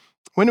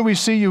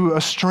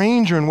a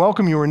stranger and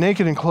welcome you, or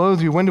naked and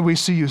clothe you? When did we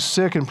see you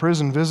sick in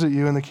prison, visit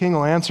you?" And the king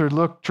will answer,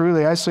 "Look,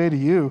 truly, I say to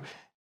you,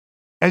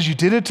 as you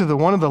did it to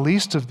one of the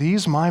least of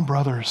these, my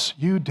brothers,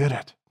 you did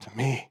it to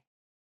me."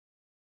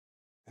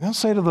 And he'll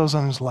say to those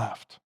on his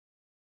left,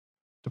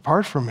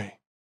 "Depart from me,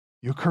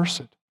 you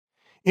cursed,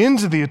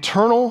 into the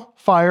eternal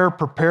fire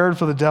prepared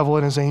for the devil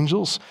and his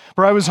angels.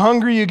 For I was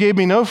hungry, you gave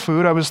me no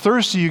food. I was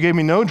thirsty, you gave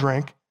me no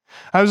drink.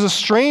 I was a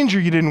stranger,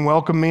 you didn't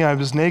welcome me. I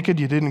was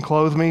naked, you didn't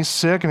clothe me.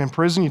 Sick and in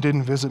prison, you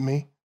didn't visit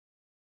me."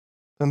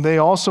 Then they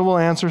also will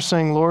answer,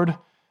 saying, "Lord,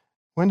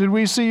 when did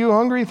we see you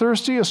hungry,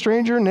 thirsty, a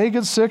stranger,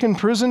 naked, sick, in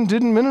prison,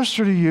 didn't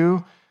minister to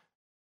you?"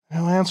 And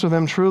he'll answer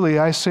them, "Truly,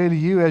 I say to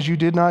you, as you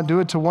did not do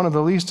it to one of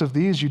the least of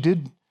these, you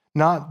did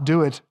not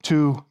do it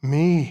to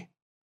me.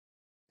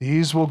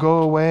 These will go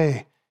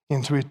away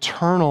into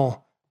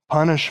eternal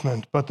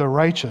punishment, but the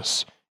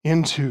righteous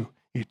into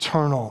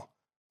eternal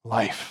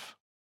life."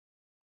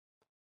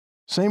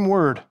 Same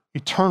word,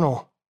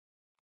 eternal,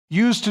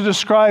 used to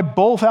describe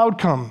both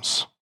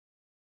outcomes.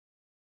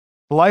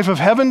 The life of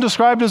heaven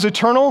described as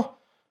eternal,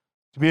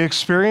 to be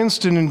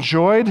experienced and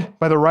enjoyed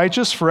by the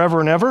righteous forever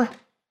and ever.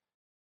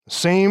 The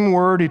same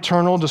word,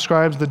 eternal,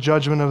 describes the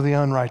judgment of the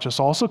unrighteous,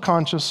 also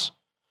conscious,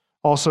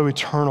 also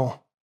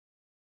eternal.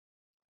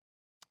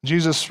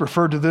 Jesus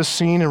referred to this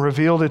scene and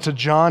revealed it to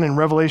John in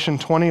Revelation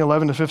 20,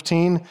 11 to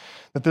 15,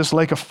 that this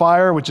lake of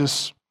fire,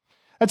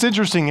 that's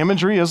interesting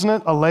imagery, isn't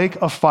it? A lake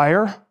of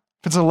fire.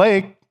 If it's a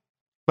lake,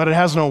 but it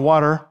has no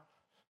water,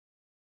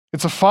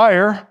 it's a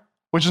fire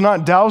which is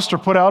not doused or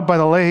put out by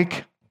the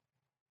lake.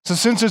 So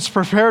since it's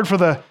prepared for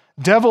the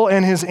devil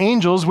and his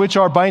angels, which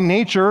are by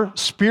nature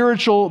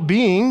spiritual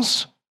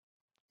beings,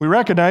 we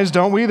recognize,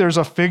 don't we, there's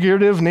a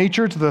figurative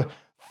nature to the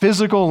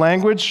physical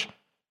language,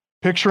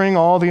 picturing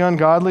all the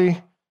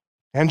ungodly,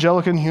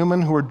 angelic and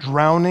human, who are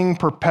drowning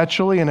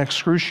perpetually in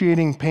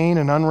excruciating pain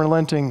and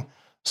unrelenting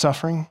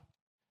suffering.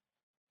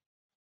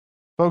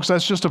 Folks,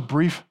 that's just a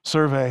brief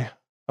survey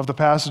of the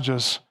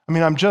passages. I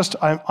mean,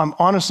 I'm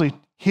honestly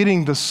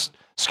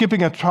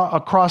skipping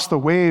across the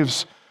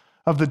waves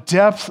of the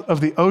depth of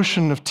the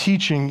ocean of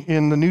teaching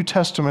in the New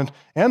Testament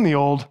and the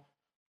Old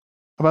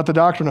about the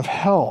doctrine of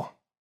hell.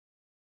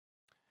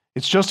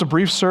 It's just a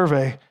brief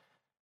survey,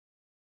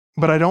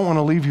 but I don't want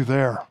to leave you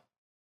there. I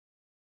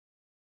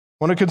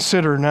want to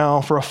consider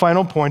now for a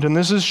final point, and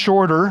this is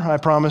shorter, I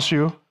promise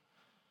you,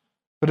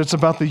 but it's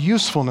about the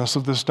usefulness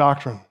of this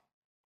doctrine.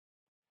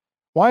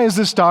 Why is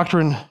this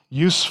doctrine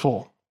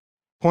useful?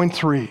 Point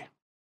 3.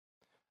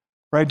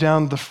 Write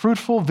down the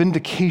fruitful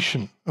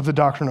vindication of the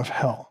doctrine of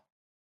hell.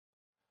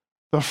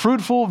 The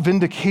fruitful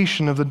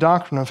vindication of the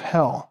doctrine of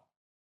hell.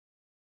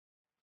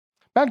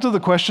 Back to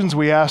the questions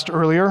we asked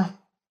earlier.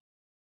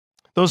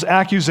 Those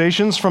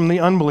accusations from the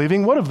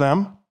unbelieving, what of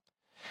them?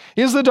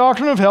 Is the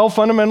doctrine of hell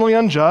fundamentally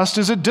unjust?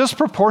 Is it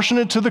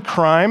disproportionate to the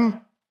crime?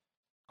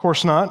 Of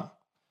course not.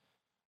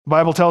 The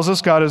Bible tells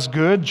us God is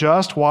good,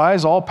 just,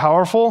 wise,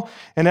 all-powerful.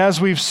 And as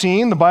we've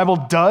seen, the Bible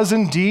does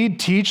indeed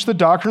teach the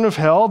doctrine of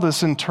hell,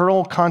 this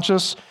internal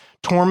conscious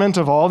torment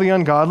of all the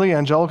ungodly,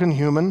 angelic and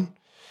human.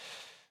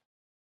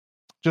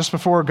 Just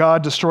before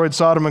God destroyed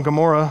Sodom and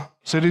Gomorrah,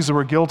 cities that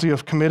were guilty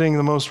of committing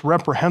the most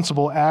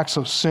reprehensible acts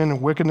of sin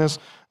and wickedness,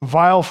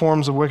 vile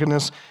forms of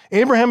wickedness,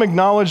 Abraham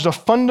acknowledged a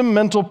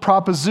fundamental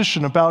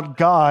proposition about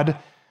God,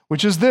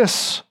 which is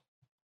this: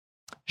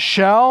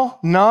 shall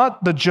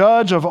not the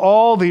judge of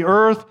all the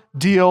earth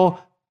deal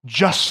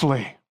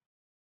justly?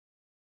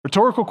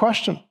 Rhetorical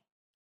question.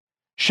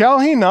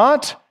 Shall he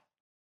not?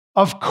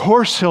 Of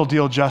course he'll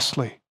deal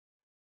justly.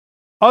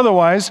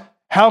 Otherwise,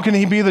 how can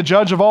he be the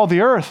judge of all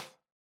the earth?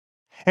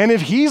 And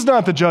if he's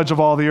not the judge of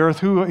all the earth,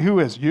 who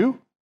is?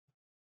 You?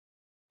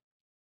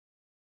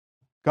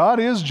 God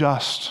is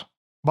just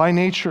by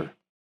nature.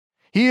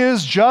 He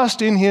is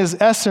just in his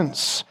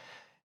essence.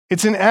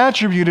 It's an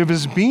attribute of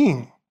his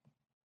being.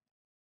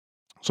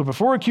 So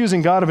before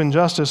accusing God of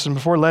injustice and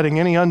before letting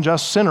any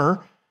unjust sinner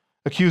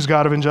accuse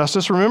God of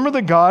injustice, remember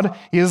that God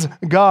is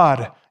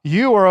God.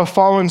 You are a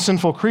fallen,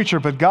 sinful creature,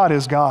 but God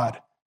is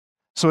God.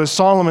 So as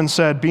Solomon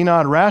said, be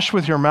not rash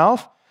with your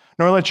mouth,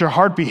 nor let your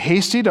heart be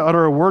hasty to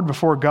utter a word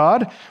before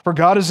God. For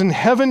God is in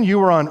heaven, you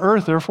are on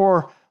earth,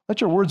 therefore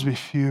let your words be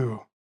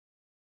few.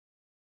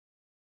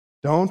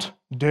 Don't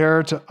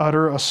dare to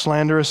utter a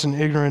slanderous and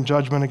ignorant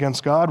judgment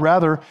against God.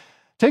 Rather,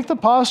 take the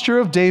posture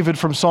of David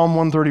from Psalm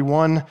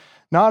 131,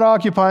 not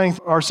occupying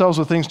ourselves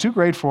with things too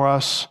great for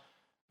us,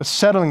 but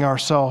settling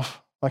ourselves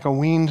like a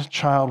weaned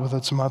child with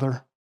its mother.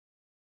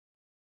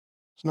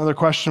 There's another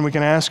question we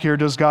can ask here.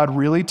 Does God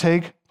really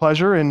take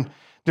pleasure in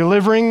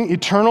delivering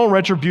eternal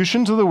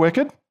retribution to the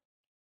wicked?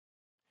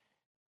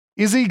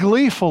 Is he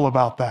gleeful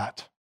about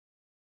that,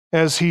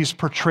 as he's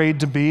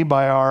portrayed to be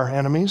by our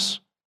enemies?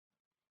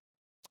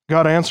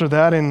 God answered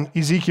that in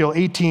Ezekiel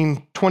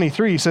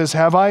 18:23. He says,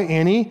 have I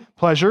any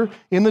pleasure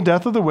in the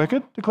death of the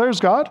wicked, declares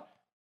God?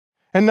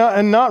 And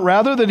not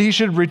rather that he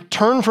should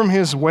return from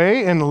his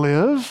way and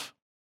live?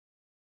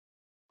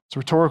 It's a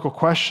rhetorical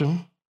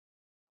question.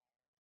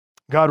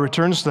 God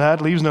returns to that,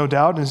 leaves no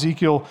doubt. In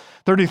Ezekiel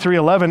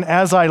 33:11,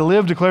 as I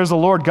live, declares the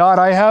Lord God,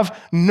 I have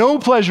no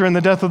pleasure in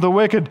the death of the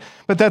wicked,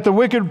 but that the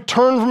wicked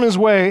turn from his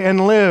way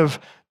and live.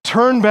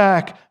 Turn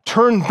back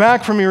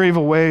from your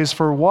evil ways,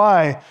 for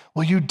why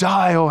will you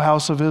die, O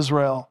house of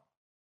Israel?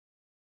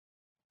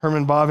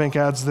 Herman Bavinck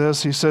adds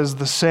this. He says,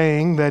 the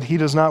saying that he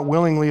does not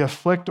willingly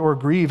afflict or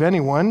grieve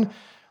anyone,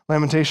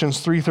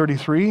 Lamentations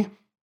 3:33,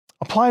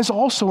 applies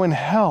also in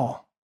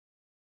hell.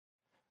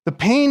 The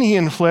pain he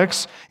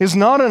inflicts is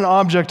not an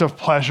object of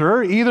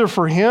pleasure, either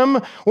for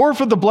him or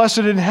for the blessed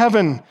in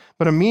heaven,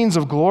 but a means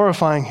of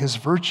glorifying his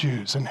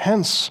virtues, and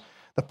hence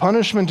the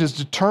punishment is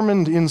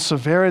determined in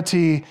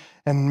severity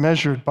and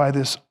measured by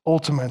this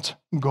ultimate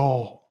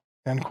goal,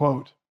 end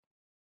quote.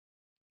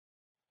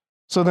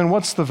 So then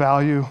what's the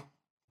value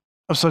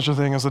of such a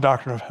thing as the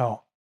doctrine of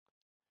hell?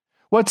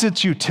 What's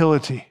its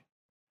utility?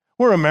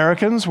 We're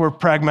Americans, we're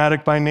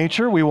pragmatic by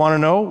nature. We want to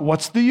know,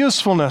 what's the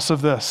usefulness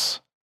of this?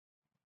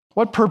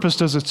 What purpose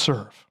does it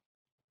serve?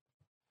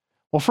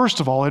 Well, first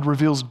of all, it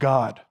reveals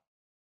God.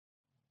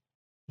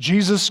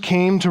 Jesus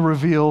came to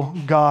reveal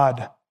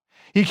God.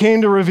 He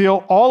came to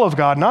reveal all of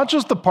God, not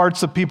just the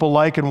parts that people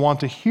like and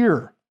want to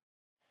hear.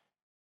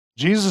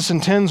 Jesus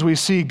intends we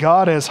see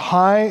God as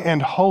high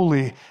and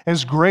holy,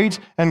 as great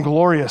and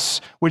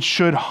glorious, which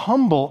should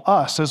humble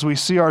us as we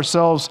see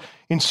ourselves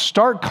in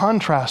stark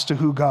contrast to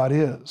who God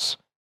is.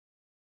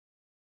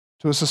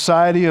 To a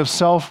society of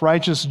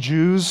self-righteous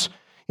Jews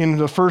in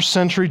the first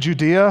century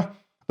Judea,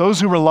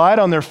 those who relied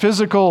on their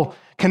physical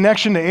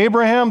connection to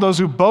Abraham, those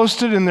who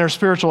boasted in their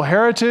spiritual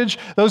heritage,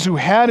 those who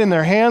had in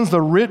their hands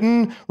the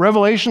written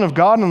revelation of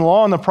God and the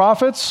law and the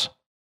prophets.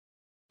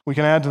 We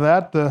can add to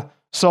that the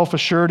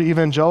self-assured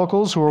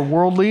evangelicals who are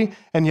worldly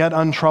and yet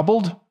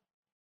untroubled.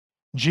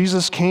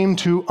 Jesus came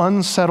to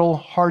unsettle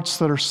hearts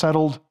that are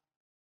settled.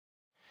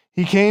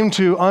 He came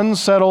to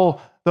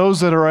unsettle those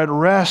that are at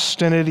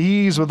rest and at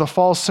ease with a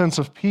false sense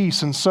of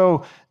peace. And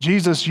so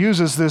Jesus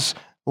uses this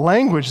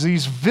language,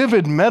 these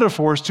vivid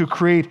metaphors, to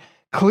create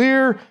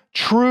clear,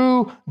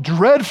 true,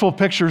 dreadful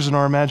pictures in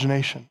our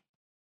imagination.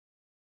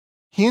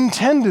 He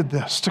intended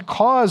this to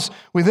cause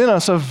within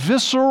us a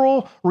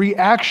visceral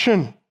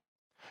reaction,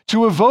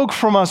 to evoke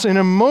from us an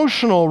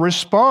emotional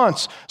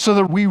response so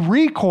that we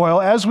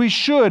recoil, as we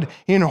should,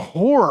 in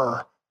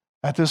horror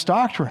at this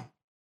doctrine.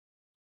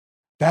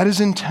 That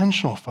is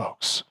intentional,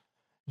 folks.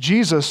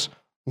 Jesus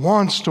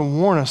wants to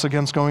warn us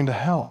against going to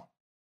hell.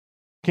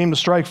 He came to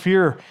strike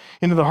fear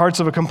into the hearts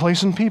of a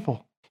complacent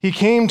people. He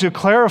came to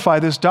clarify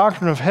this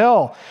doctrine of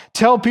hell,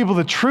 tell people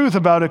the truth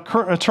about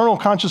eternal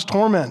conscious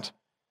torment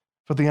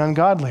for the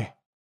ungodly.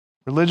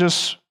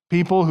 Religious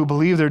people who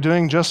believe they're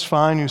doing just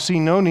fine, who see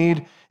no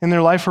need in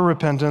their life for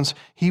repentance,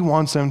 he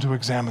wants them to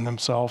examine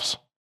themselves.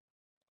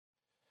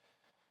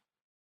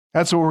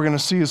 That's what we're going to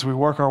see as we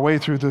work our way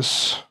through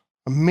this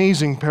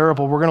amazing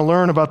parable. We're going to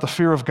learn about the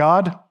fear of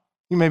God.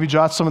 You maybe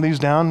jot some of these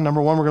down.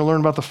 Number one, we're going to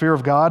learn about the fear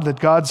of God, that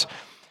God's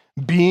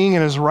being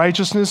and his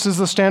righteousness is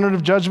the standard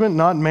of judgment,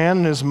 not man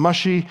and his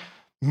mushy,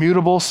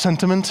 mutable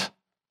sentiment.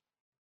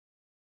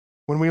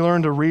 When we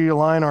learn to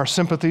realign our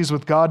sympathies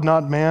with God,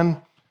 not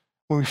man,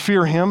 when we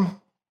fear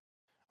him,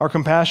 our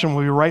compassion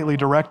will be rightly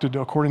directed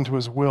according to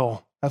his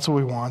will. That's what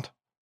we want.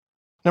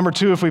 Number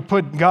two, if we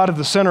put God at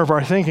the center of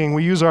our thinking,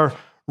 we use our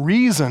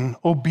reason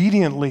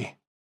obediently.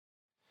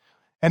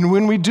 And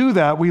when we do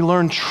that, we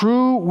learn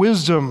true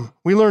wisdom.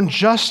 We learn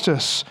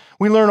justice.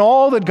 We learn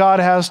all that God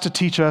has to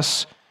teach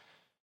us.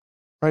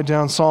 Write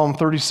down Psalm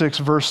 36,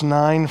 verse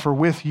 9, for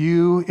with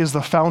you is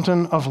the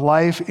fountain of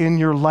life. In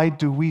your light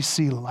do we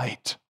see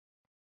light.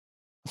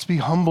 Let's be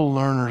humble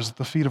learners at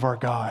the feet of our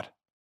God.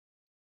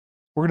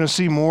 We're going to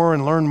see more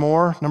and learn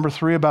more, number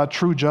 3, about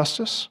true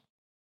justice.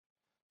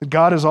 That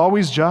God is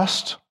always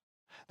just,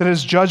 that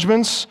his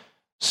judgments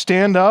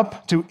stand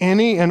up to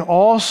any and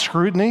all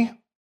scrutiny.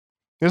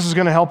 This is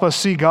going to help us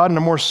see God in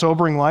a more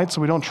sobering light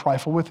so we don't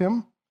trifle with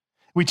him.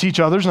 We teach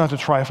others not to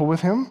trifle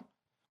with him,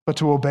 but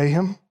to obey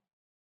him.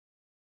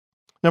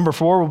 Number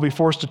 4, we'll be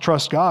forced to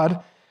trust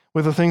God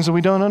with the things that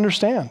we don't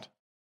understand.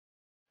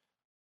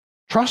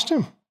 Trust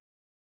him,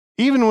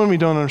 even when we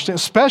don't understand,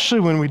 especially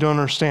when we don't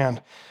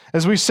understand.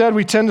 As we said,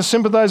 we tend to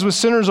sympathize with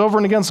sinners over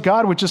and against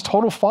God, which is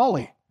total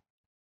folly.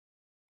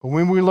 But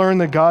when we learn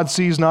that God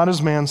sees not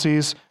as man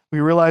sees, we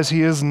realize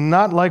he is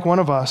not like one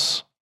of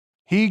us.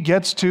 He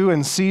gets to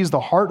and sees the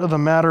heart of the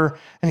matter,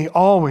 and he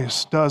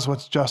always does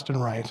what's just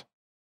and right.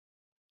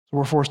 So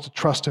we're forced to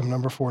trust him,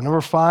 number 4.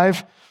 Number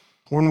 5,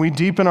 when we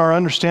deepen our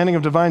understanding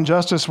of divine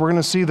justice, we're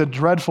going to see the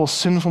dreadful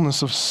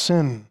sinfulness of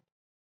sin.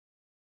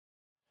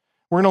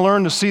 We're going to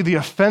learn to see the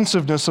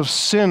offensiveness of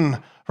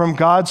sin from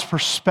God's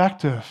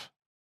perspective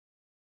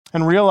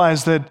and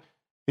realize that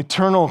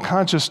eternal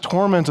conscious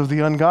torment of the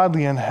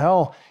ungodly in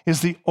hell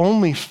is the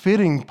only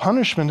fitting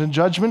punishment and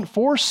judgment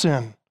for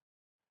sin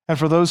and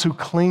for those who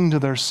cling to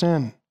their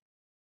sin.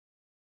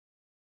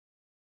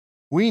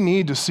 We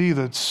need to see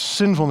the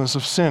sinfulness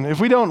of sin. If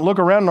we don't look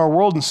around in our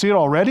world and see it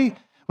already,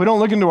 we don't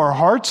look into our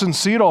hearts and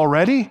see it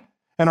already,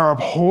 and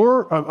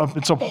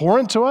it's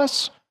abhorrent to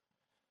us,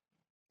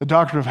 the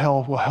doctrine of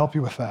hell will help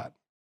you with that.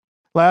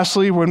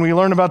 Lastly, when we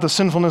learn about the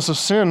sinfulness of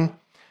sin,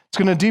 it's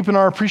going to deepen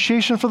our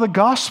appreciation for the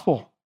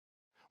gospel.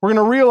 We're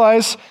going to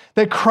realize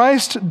that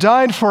Christ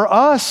died for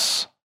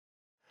us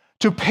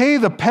to pay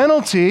the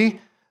penalty,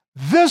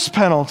 this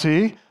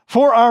penalty,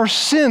 for our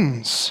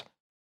sins.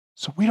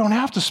 So we don't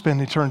have to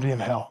spend eternity in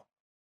hell.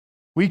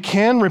 We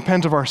can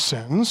repent of our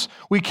sins.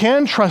 We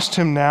can trust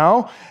him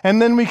now,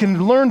 and then we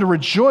can learn to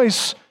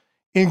rejoice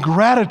in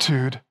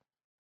gratitude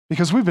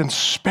because we've been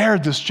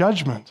spared this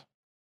judgment.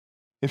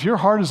 If your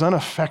heart is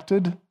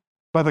unaffected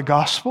by the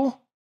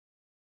gospel,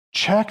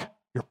 check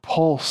your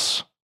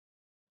pulse.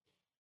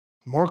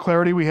 The more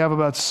clarity we have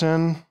about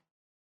sin,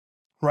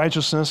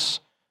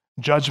 righteousness,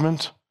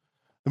 judgment,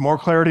 the more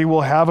clarity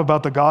we'll have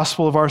about the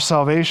gospel of our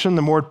salvation,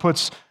 the more it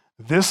puts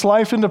this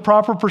life into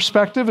proper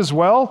perspective as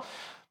well.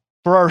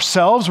 For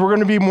ourselves, we're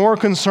going to be more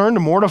concerned to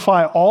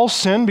mortify all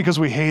sin because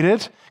we hate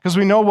it, because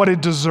we know what it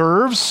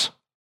deserves.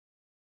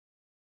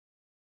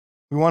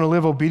 We want to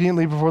live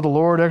obediently before the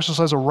Lord,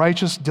 exercise a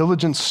righteous,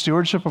 diligent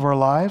stewardship of our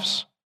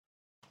lives.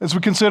 As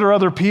we consider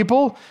other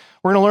people,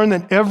 we're going to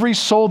learn that every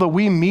soul that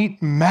we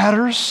meet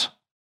matters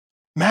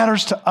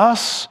to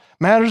us,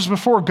 matters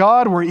before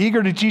God. We're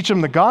eager to teach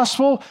them the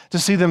gospel, to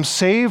see them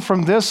saved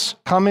from this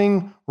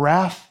coming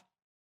wrath.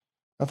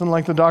 Nothing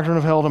like the doctrine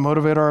of hell to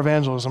motivate our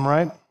evangelism,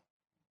 right?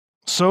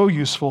 So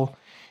useful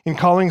in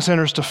calling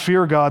sinners to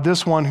fear God,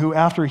 this one who,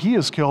 after he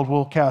is killed,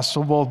 will cast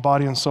both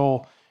body and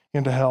soul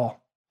into hell.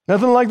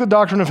 Nothing like the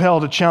doctrine of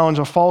hell to challenge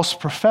a false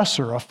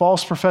professor, a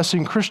false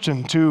professing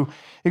Christian, to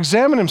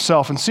examine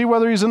himself and see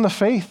whether he's in the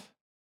faith.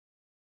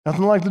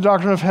 Nothing like the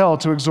doctrine of hell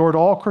to exhort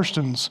all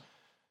Christians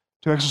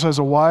to exercise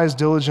a wise,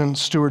 diligent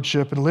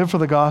stewardship and live for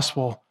the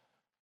gospel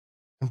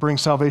and bring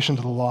salvation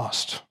to the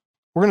lost.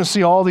 We're going to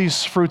see all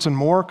these fruits and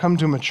more come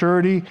to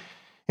maturity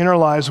in our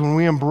lives when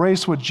we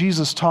embrace what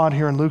Jesus taught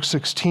here in Luke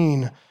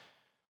 16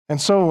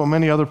 and so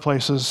many other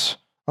places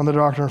on the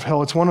doctrine of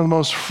hell. It's one of the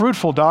most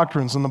fruitful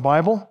doctrines in the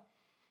Bible,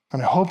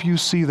 and I hope you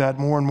see that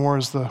more and more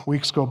as the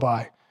weeks go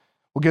by.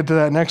 We'll get to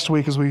that next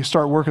week as we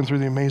start working through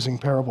the amazing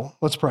parable.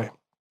 Let's pray.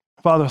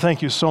 Father,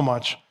 thank you so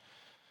much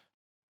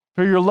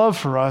for your love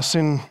for us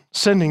in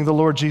sending the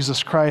Lord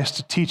Jesus Christ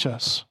to teach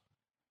us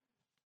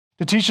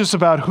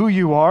about who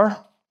you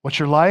are, what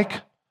you're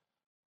like,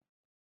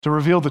 to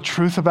reveal the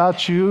truth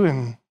about you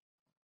and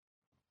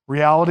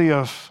reality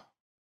of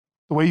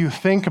the way you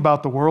think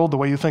about the world, the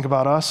way you think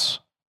about us,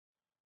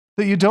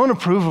 that you don't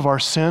approve of our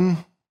sin.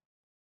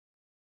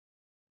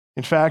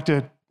 In fact,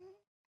 it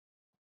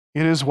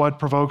is what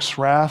provokes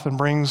wrath and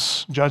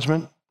brings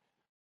judgment.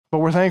 But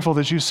we're thankful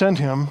that you sent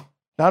him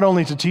not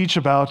only to teach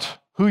about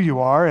who you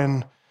are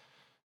and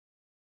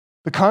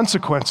the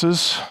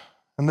consequences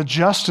and the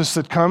justice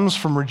that comes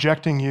from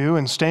rejecting you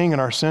and staying in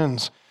our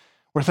sins.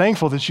 We're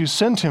thankful that you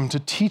sent him to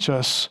teach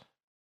us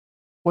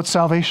what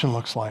salvation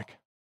looks like,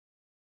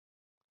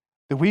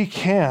 that we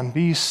can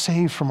be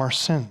saved from our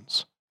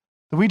sins,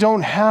 that we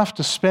don't have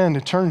to spend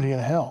eternity in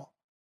hell.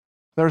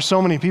 There are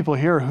so many people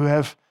here who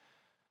have,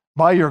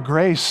 by your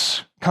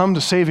grace, come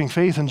to saving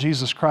faith in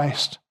Jesus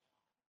Christ.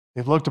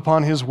 They've looked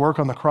upon his work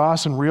on the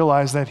cross and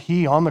realized that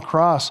he, on the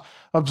cross,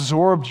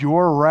 absorbed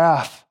your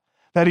wrath,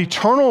 that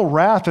eternal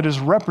wrath that is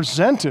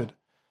represented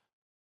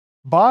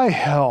by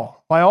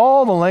hell, by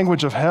all the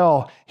language of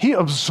hell. He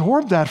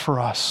absorbed that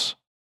for us.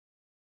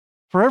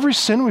 For every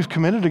sin we've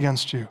committed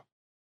against you,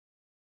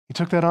 he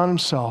took that on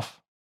himself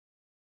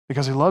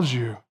because he loves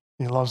you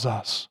and he loves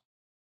us.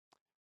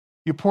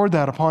 You poured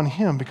that upon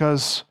him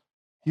because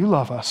you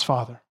love us,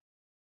 Father.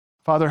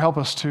 Father, help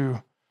us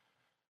to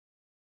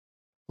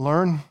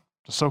learn,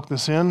 to soak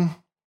this in,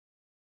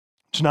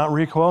 to not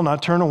recoil,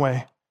 not turn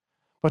away,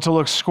 but to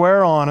look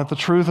square on at the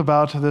truth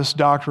about this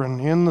doctrine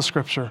in the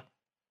Scripture.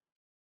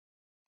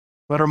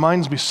 Let our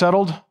minds be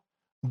settled,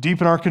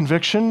 deepen our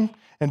conviction,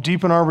 and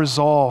deepen our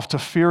resolve to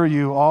fear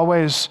you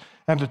always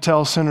and to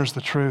tell sinners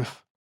the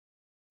truth.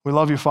 We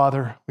love you,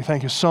 Father. We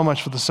thank you so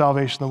much for the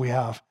salvation that we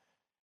have.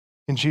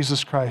 In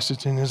Jesus Christ,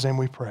 it's in his name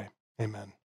we pray. Amen.